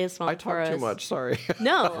to play a song for us. I talk too much, sorry.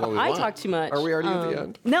 No, I talk too much. Are we already at the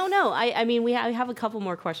end? No. I mean, we have a couple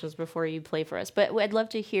more questions before you play for us, but I'd love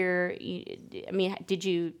to hear. I mean, did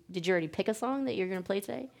you already pick a song that you're going to play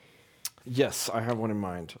today? Yes, I have one in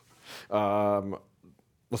mind.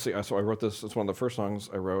 Let's see. So I wrote this. It's one of the first songs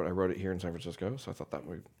I wrote. I wrote it here in San Francisco, so I thought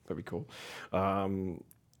that'd be cool.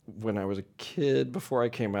 When I was a kid, before I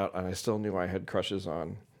came out, and I still knew I had crushes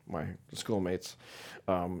on my schoolmates,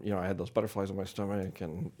 I had those butterflies in my stomach,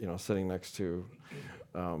 and sitting next to,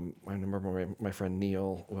 I remember my friend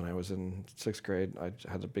Neil when I was in 6th grade. I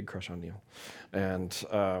had a big crush on Neil, and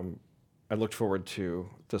I looked forward to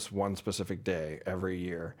this one specific day every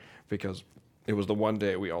year because it was the one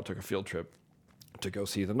day we all took a field trip to go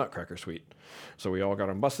see the Nutcracker Suite. So we all got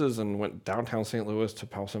on buses and went downtown St. Louis to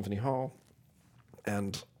Powell Symphony Hall,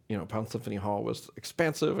 and Powell Symphony Hall was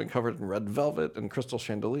expansive and covered in red velvet and crystal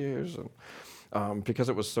chandeliers. And because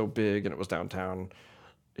it was so big and it was downtown,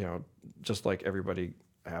 just like everybody,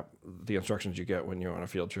 the instructions you get when you're on a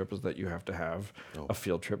field trip is that you have to have a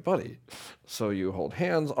field trip buddy. So you hold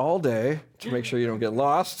hands all day to make sure you don't get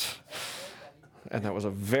lost. And that was a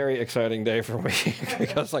very exciting day for me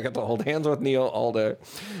because I got to hold hands with Neil all day.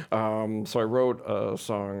 So I wrote a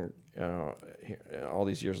song all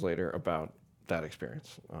these years later about that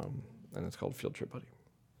experience, and it's called Field Trip Buddy.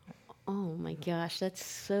 Oh my gosh, that's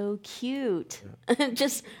so cute.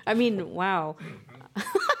 Yeah. Wow.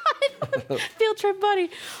 Field Trip Buddy.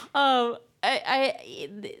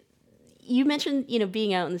 You mentioned,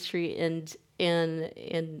 being out in the street and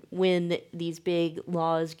when these big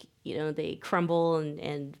laws, they crumble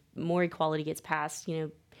and more equality gets passed, in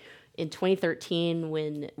 2013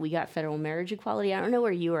 when we got federal marriage equality. I don't know where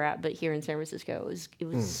you were at, but here in San Francisco, it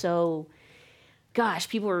was so... Gosh,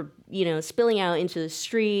 people were, spilling out into the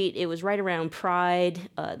street. It was right around Pride.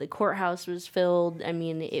 The courthouse was filled. I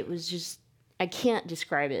mean, it was just, I can't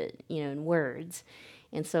describe it, in words.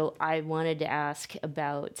 And so I wanted to ask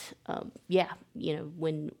about,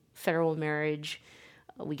 when federal marriage,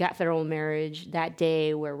 we got federal marriage that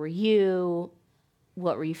day, where were you?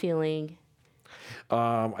 What were you feeling?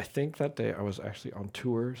 I think that day I was actually on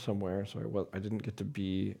tour somewhere, so I didn't get to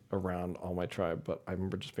be around all my tribe, but I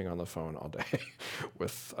remember just being on the phone all day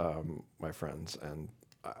with my friends, and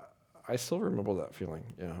I still remember that feeling.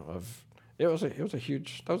 It was a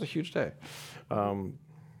huge day.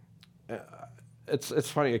 It's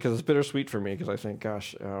funny because it's bittersweet for me because I think,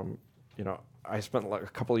 gosh, I spent like a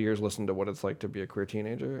couple of years listening to what it's like to be a queer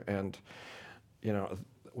teenager, and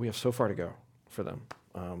we have so far to go for them.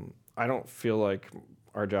 I don't feel like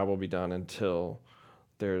our job will be done until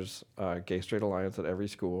there's a gay-straight alliance at every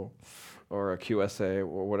school, or a QSA,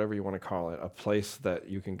 or whatever you want to call it, a place that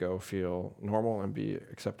you can go feel normal and be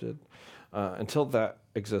accepted. Until that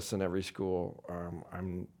exists in every school,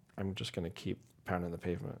 I'm just going to keep pounding the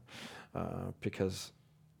pavement because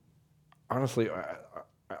honestly,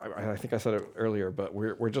 I think I said it earlier, but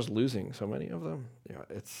we're just losing so many of them.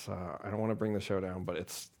 It's I don't want to bring the show down, but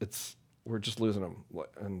it's we're just losing them,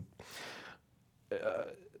 and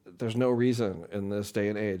there's no reason in this day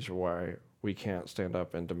and age why we can't stand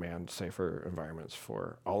up and demand safer environments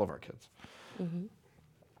for all of our kids. Mm-hmm.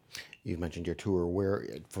 You've mentioned your tour. Where,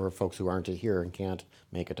 for folks who aren't here and can't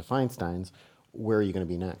make it to Feinstein's, where are you going to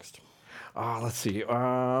be next? Let's see.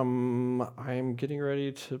 I'm getting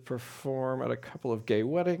ready to perform at a couple of gay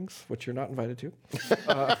weddings, which you're not invited to.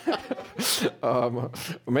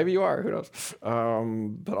 Maybe you are. Who knows?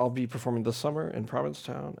 But I'll be performing this summer in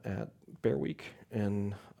Provincetown at Bear Week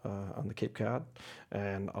on the Cape Cod,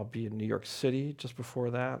 and I'll be in New York City just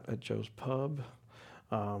before that at Joe's Pub,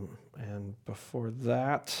 and before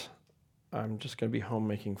that, I'm just going to be home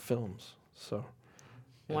making films. So,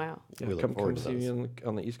 Wow. yeah, We look come forward to see me those.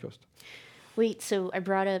 on the East Coast. Wait, so I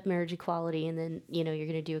brought up marriage equality, and then you're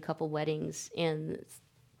going to do a couple weddings, and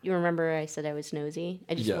you remember I said I was nosy.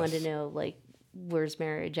 I just wanted Yes. to know, like, where's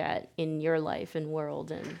marriage at in your life and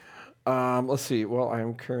world, and Let's see. Well,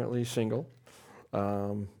 I'm currently single,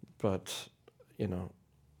 but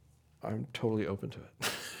I'm totally open to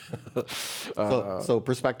it. So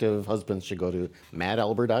prospective husbands should go to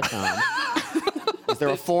mattalber.com. Is there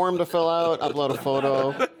a form to fill out? Upload a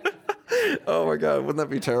photo. Oh my God, wouldn't that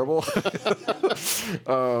be terrible?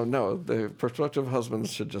 No, the prospective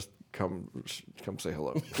husbands should just come say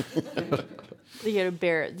hello. you got a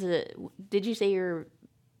bear. Did you say you're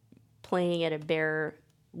playing at a bear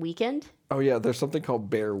weekend? Oh yeah, there's something called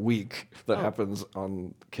Bear Week that happens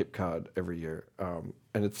on Cape Cod every year,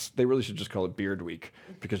 and they really should just call it Beard Week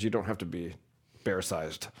because you don't have to be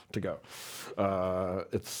bear-sized to go.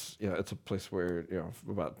 It's a place where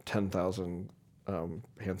about 10,000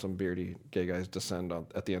 handsome, beardy gay guys descend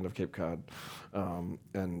at the end of Cape Cod,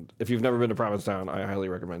 and if you've never been to Provincetown, I highly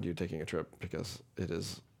recommend you taking a trip because it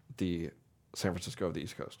is the San Francisco of the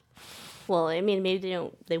East Coast. Well, I mean, maybe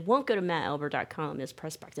they won't go to mattalber.com as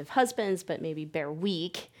prospective husbands, but maybe Bear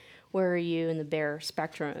Week. Where are you in the bear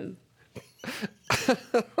spectrum?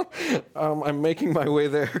 I'm making my way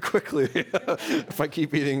there quickly. If I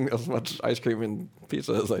keep eating as much ice cream and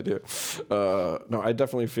pizza as I do, no, I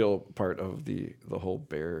definitely feel part of the whole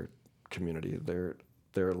bear community.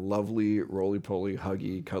 They're lovely, roly-poly,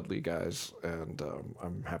 huggy, cuddly guys, and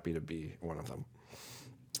I'm happy to be one of them.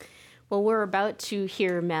 Well, we're about to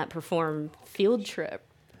hear Matt perform Field Trip,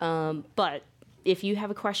 but if you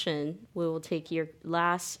have a question, we will take your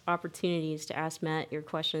last opportunities to ask Matt your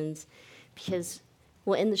questions because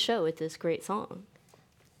we'll end the show with this great song.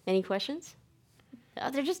 Any questions?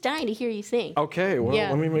 Oh, they're just dying to hear you sing. Okay, well, Yeah.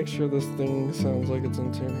 let me make sure this thing sounds like it's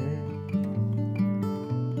in tune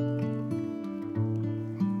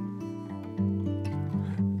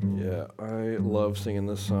here. Yeah, I love singing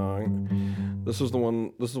this song. This is the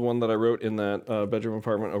one that I wrote in that bedroom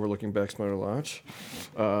apartment overlooking Backsmiter Lodge.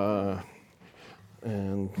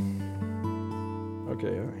 And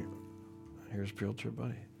okay, all right. Here's Field Trip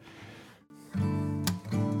Buddy.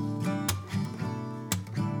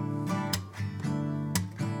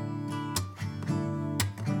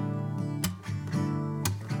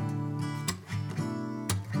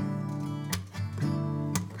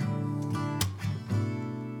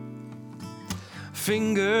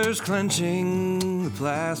 Fingers clenching the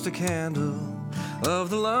plastic handle of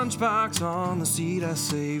the lunchbox on the seat I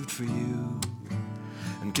saved for you,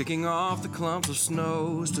 and kicking off the clumps of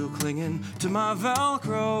snow still clinging to my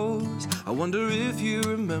Velcros. I wonder if you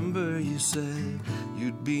remember you said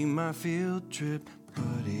you'd be my field trip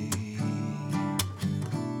buddy.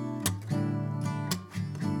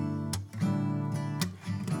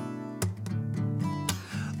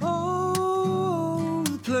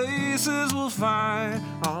 Places we'll find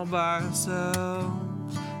all by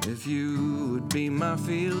ourselves if you would be my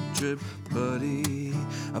field trip buddy.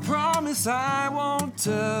 I promise I won't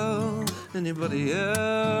tell anybody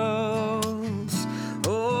else.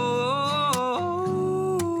 Oh,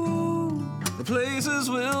 the places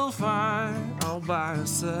we'll find all by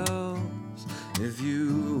ourselves if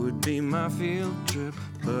you would be my field trip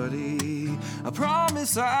buddy. I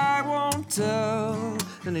promise I won't tell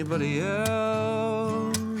anybody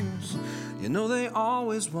else. You know they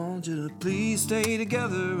always want you to please stay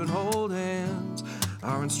together and hold hands.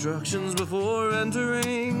 Our instructions before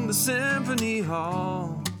entering the symphony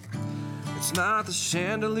hall. It's not the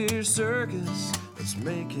chandelier circus that's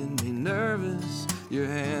making me nervous. Your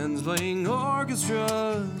hands playing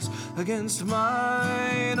orchestras against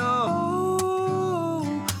mine.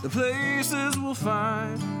 Oh, the places we'll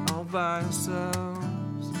find all by ourselves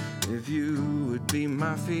if you would be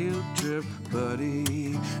my field trip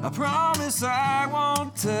buddy. I promise I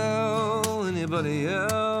won't tell anybody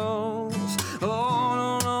else.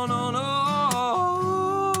 Oh, no, no, no,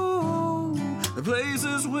 no. The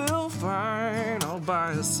places we'll find all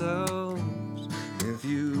by ourselves if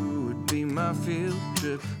you would be my field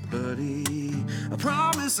trip buddy. I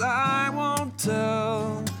promise I won't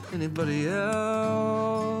tell anybody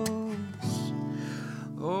else.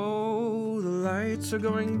 Oh, the lights are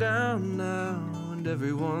going down now, and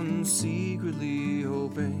everyone's secretly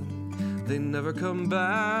hoping they never come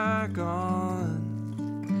back on.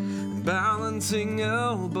 Balancing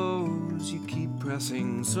elbows, you keep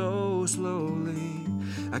pressing so slowly.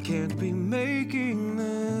 I can't be making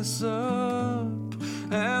this us up,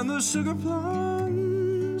 and the sugar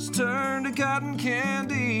plums turn to cotton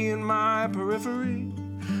candy in my periphery.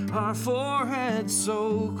 Our foreheads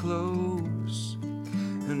so close,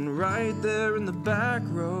 and right there in the back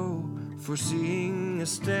row, foreseeing a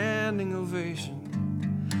standing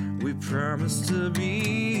ovation, we promised to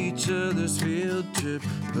be each other's field trip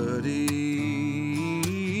buddy.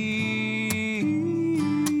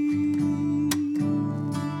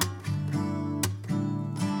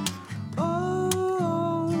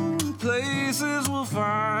 Oh, places we'll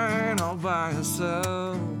find all by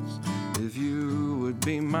ourselves if you would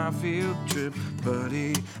be my field trip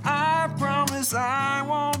buddy. I promise I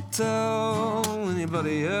won't tell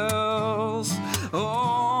anybody else.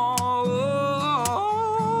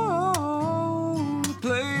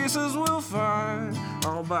 Places we'll find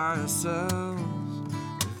all by ourselves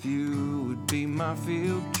if you would be my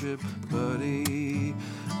field trip buddy.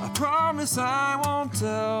 I promise I won't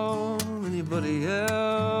tell anybody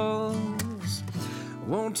else. I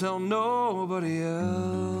won't tell nobody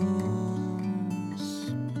else.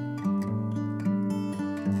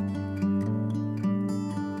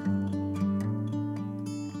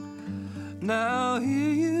 Now here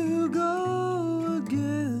you go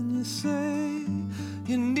again, you say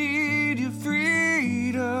you need your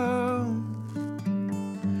freedom.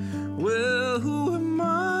 Well, who am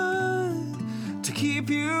I to keep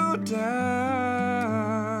you down?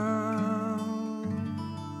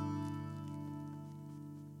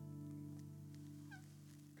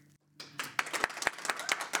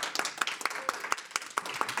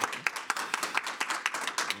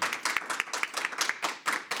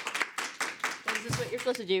 Is this what you're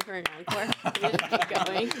supposed to do for an encore? You just keep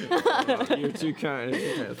going. You're too kind.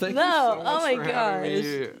 Thank No, you so much oh my for having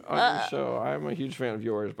me gosh. on your show. I'm a huge fan of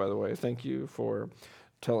yours, by the way. Thank you for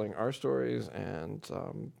telling our stories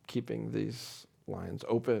and keeping these lines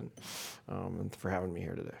open, and for having me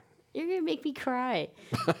here today. You're going to make me cry.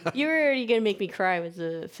 You were already going to make me cry with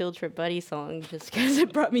the Field Trip Buddy song just because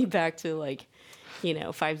it brought me back to, like,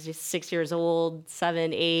 5, 6 years old,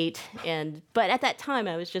 7, 8. But at that time,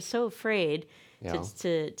 I was just so afraid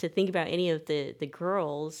to think about any of the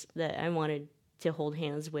girls that I wanted to hold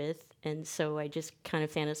hands with. And so I just kind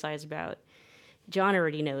of fantasized about, John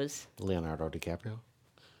already knows. Leonardo DiCaprio?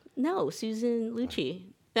 No, Susan Lucci.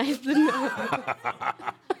 Because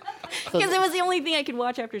it was the only thing I could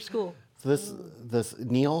watch after school. So this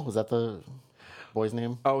Neil, was that the boy's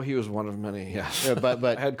name? Oh, he was one of many, yes. Yeah, but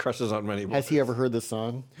I had crushes on many boys. has he ever heard this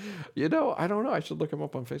song? I don't know. I should look him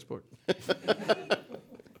up on Facebook.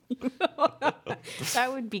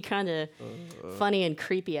 That would be kind of funny and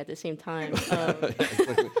creepy at the same time.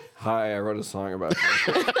 Hi, I wrote a song about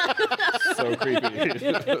you. So creepy.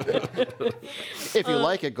 If you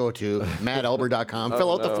like it, go to mattalber.com,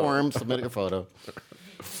 fill out the form, submit your photo.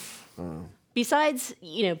 Besides,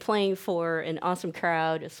 playing for an awesome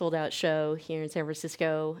crowd, a sold-out show here in San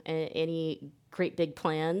Francisco, any great big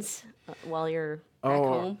plans while you're back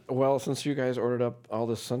home? Well, since you guys ordered up all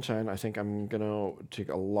this sunshine, I think I'm going to take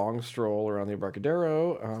a long stroll around the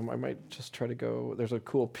Embarcadero. I might just try to go. There's a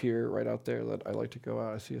cool pier right out there that I like to go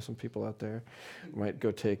out. I see some people out there. Might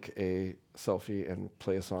go take a selfie and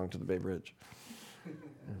play a song to the Bay Bridge.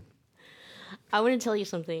 I want to tell you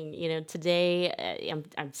something. Today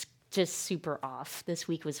I'm just super off. This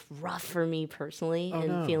week was rough for me personally,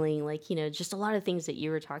 feeling like, just a lot of things that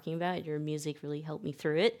you were talking about. Your music really helped me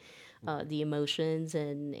through it. The emotions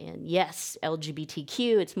and yes,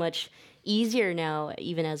 LGBTQ, it's much easier now,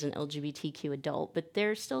 even as an LGBTQ adult, but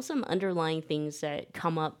there's still some underlying things that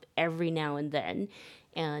come up every now and then.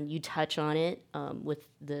 And you touch on it with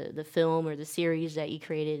the film or the series that you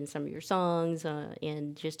created in some of your songs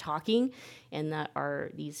and just talking. And that are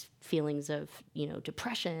these feelings of,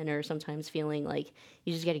 depression, or sometimes feeling like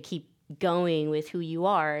you just got to keep going with who you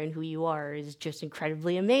are, and who you are is just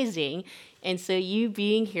incredibly amazing. And so you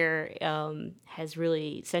being here has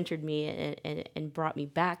really centered me and brought me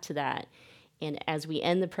back to that. And as we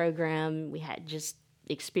end the program, we had just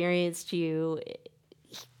experienced you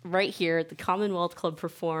right here at the Commonwealth Club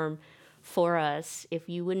perform for us. If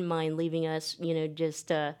you wouldn't mind leaving us,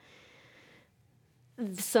 just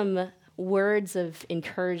some words of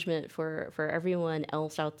encouragement for everyone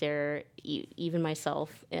else out there, even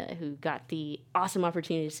myself, who got the awesome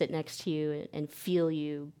opportunity to sit next to you and feel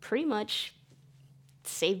you pretty much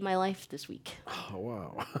saved my life this week. Oh,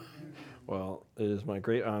 wow. Well, it is my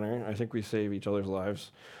great honor. I think we save each other's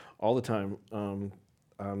lives all the time.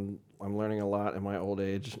 I'm learning a lot in my old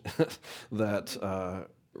age that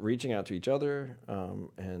reaching out to each other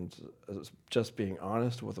and just being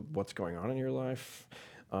honest with what's going on in your life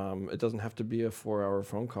It doesn't have to be a 4-hour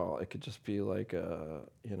phone call. It could just be like,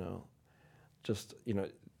 you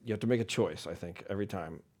have to make a choice, I think, every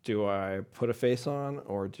time. Do I put a face on,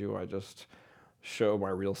 or do I just show my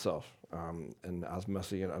real self, and as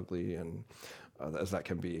messy and ugly and as that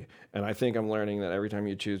can be? And I think I'm learning that every time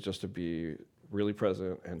you choose just to be really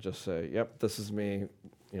present and just say, yep, this is me,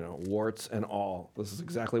 warts and all. This is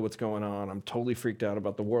exactly what's going on. I'm totally freaked out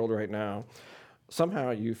about the world right now. Somehow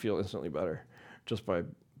you feel instantly better just by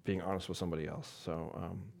being honest with somebody else.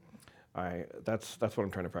 So that's what I'm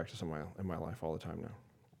trying to practice in my life all the time now.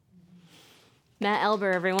 Matt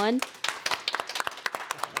Alber, everyone.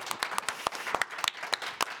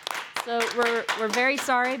 So we're very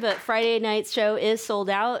sorry, but Friday night's show is sold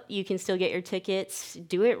out. You can still get your tickets.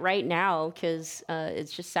 Do it right now because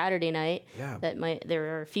it's just Saturday night. Yeah.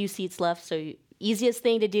 There are a few seats left. So easiest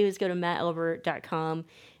thing to do is go to mattalber.com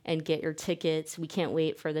and get your tickets. We can't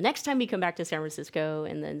wait for the next time you come back to San Francisco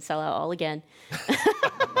and then sell out all again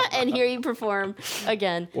and hear you perform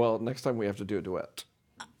again. Well, next time we have to do a duet.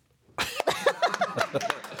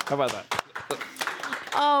 How about that?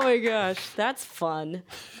 Oh my gosh, that's fun.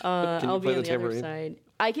 I'll be play on the the tambourine? other side.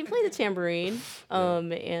 I can play the tambourine,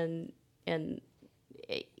 and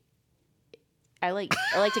I like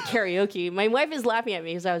to karaoke. My wife is laughing at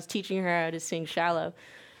me because I was teaching her how to sing "Shallow."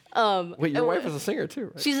 Wait, your wife is a singer too,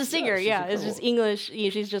 right? She's a singer, Yeah, It's just English.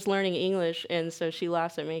 She's just learning English, and so she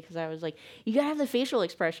laughs at me because I was like, "You gotta have the facial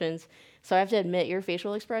expressions." So I have to admit, your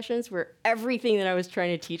facial expressions were everything that I was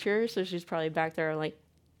trying to teach her. So she's probably back there like.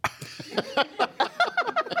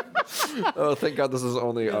 Oh, thank God this is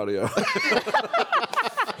only audio.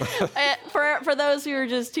 For those who are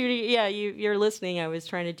just tuning, you're listening. I was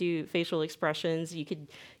trying to do facial expressions. You could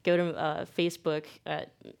go to Facebook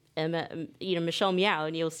at Michelle Meow,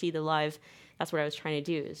 and you'll see the live. That's what I was trying to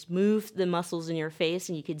do: is move the muscles in your face,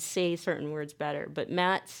 and you could say certain words better. But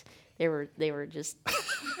Matt's, they were just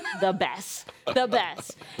the best.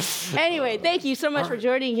 Anyway, thank you so much for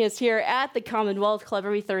joining us here at the Commonwealth Club.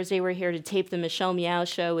 Every Thursday, we're here to tape the Michelle Meow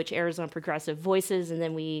Show, which airs on Progressive Voices, and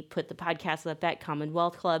then we put the podcast up at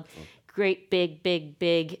Commonwealth Club. Great,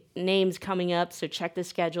 big names coming up, so check the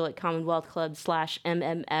schedule at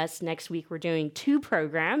CommonwealthClub/MMS. Next week, we're doing 2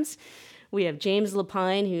 programs. We have James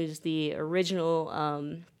Lapine, who's the original,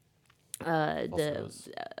 the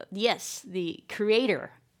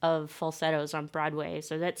creator of falsettos on Broadway,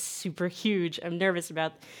 so that's super huge. I'm nervous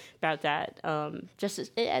about that.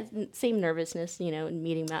 Same nervousness, in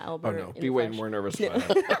meeting Matt Alber. Oh no, be way more nervous about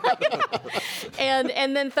it.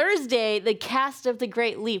 And then Thursday, the cast of The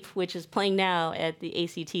Great Leap, which is playing now at the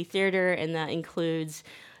ACT Theater, and that includes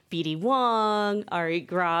B.D. Wong, Ari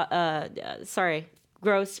Gross,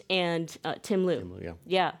 and Tim Liu.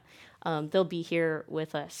 Yeah. They'll be here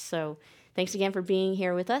with us. So thanks again for being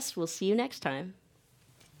here with us. We'll see you next time.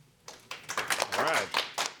 All right.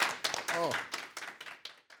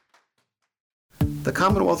 The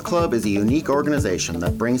Commonwealth Club is a unique organization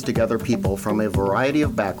that brings together people from a variety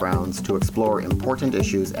of backgrounds to explore important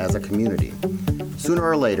issues as a community. Sooner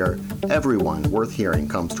or later, everyone worth hearing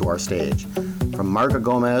comes to our stage. From Marga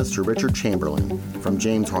Gomez to Richard Chamberlain, from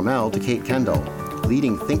James Hormel to Kate Kendall,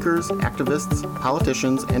 leading thinkers, activists,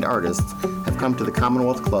 politicians, and artists have come to the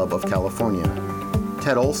Commonwealth Club of California.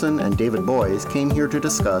 Ted Olson and David Boyes came here to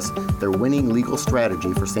discuss their winning legal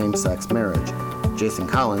strategy for same-sex marriage. Jason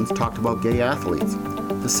Collins talked about gay athletes.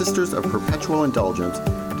 The Sisters of Perpetual Indulgence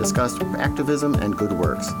discussed activism and good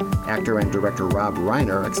works. Actor and director Rob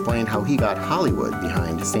Reiner explained how he got Hollywood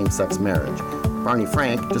behind same-sex marriage. Barney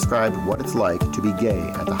Frank described what it's like to be gay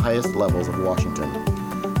at the highest levels of Washington.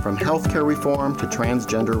 From healthcare reform to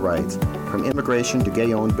transgender rights, from immigration to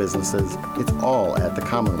gay-owned businesses, it's all at the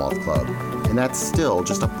Commonwealth Club. And that's still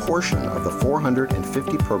just a portion of the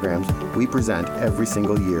 450 programs we present every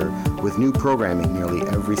single year, with new programming nearly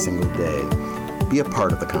every single day. Be a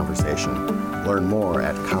part of the conversation. Learn more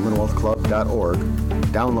at commonwealthclub.org,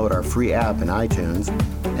 download our free app in iTunes,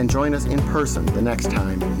 and join us in person the next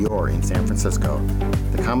time you're in San Francisco.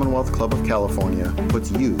 The Commonwealth Club of California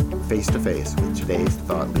puts you face to face with today's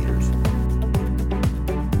thought leaders.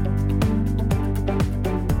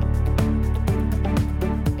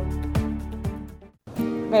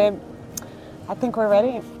 Babe, I think we're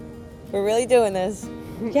ready. We're really doing this.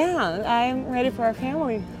 Yeah, I'm ready for our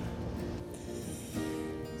family.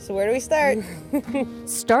 So where do we start?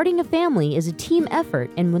 Starting a family is a team effort,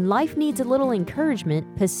 and when life needs a little encouragement,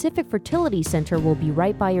 Pacific Fertility Center will be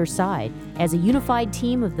right by your side. As a unified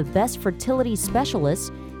team of the best fertility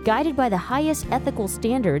specialists, guided by the highest ethical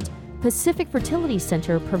standards, Pacific Fertility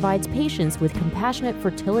Center provides patients with compassionate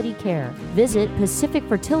fertility care. Visit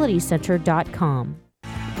pacificfertilitycenter.com.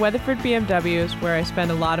 Weatherford BMW is where I spend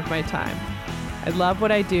a lot of my time. I love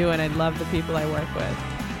what I do and I love the people I work with.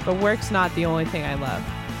 But work's not the only thing I love.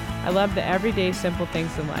 I love the everyday simple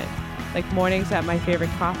things in life, like mornings at my favorite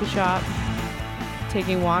coffee shop,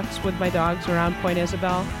 taking walks with my dogs around Point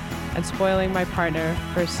Isabel, and spoiling my partner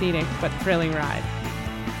for a scenic but thrilling ride.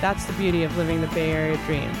 That's the beauty of living the Bay Area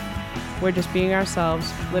dream. We're just being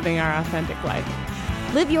ourselves, living our authentic life.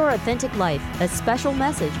 Live your authentic life, a special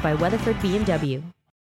message by Weatherford BMW.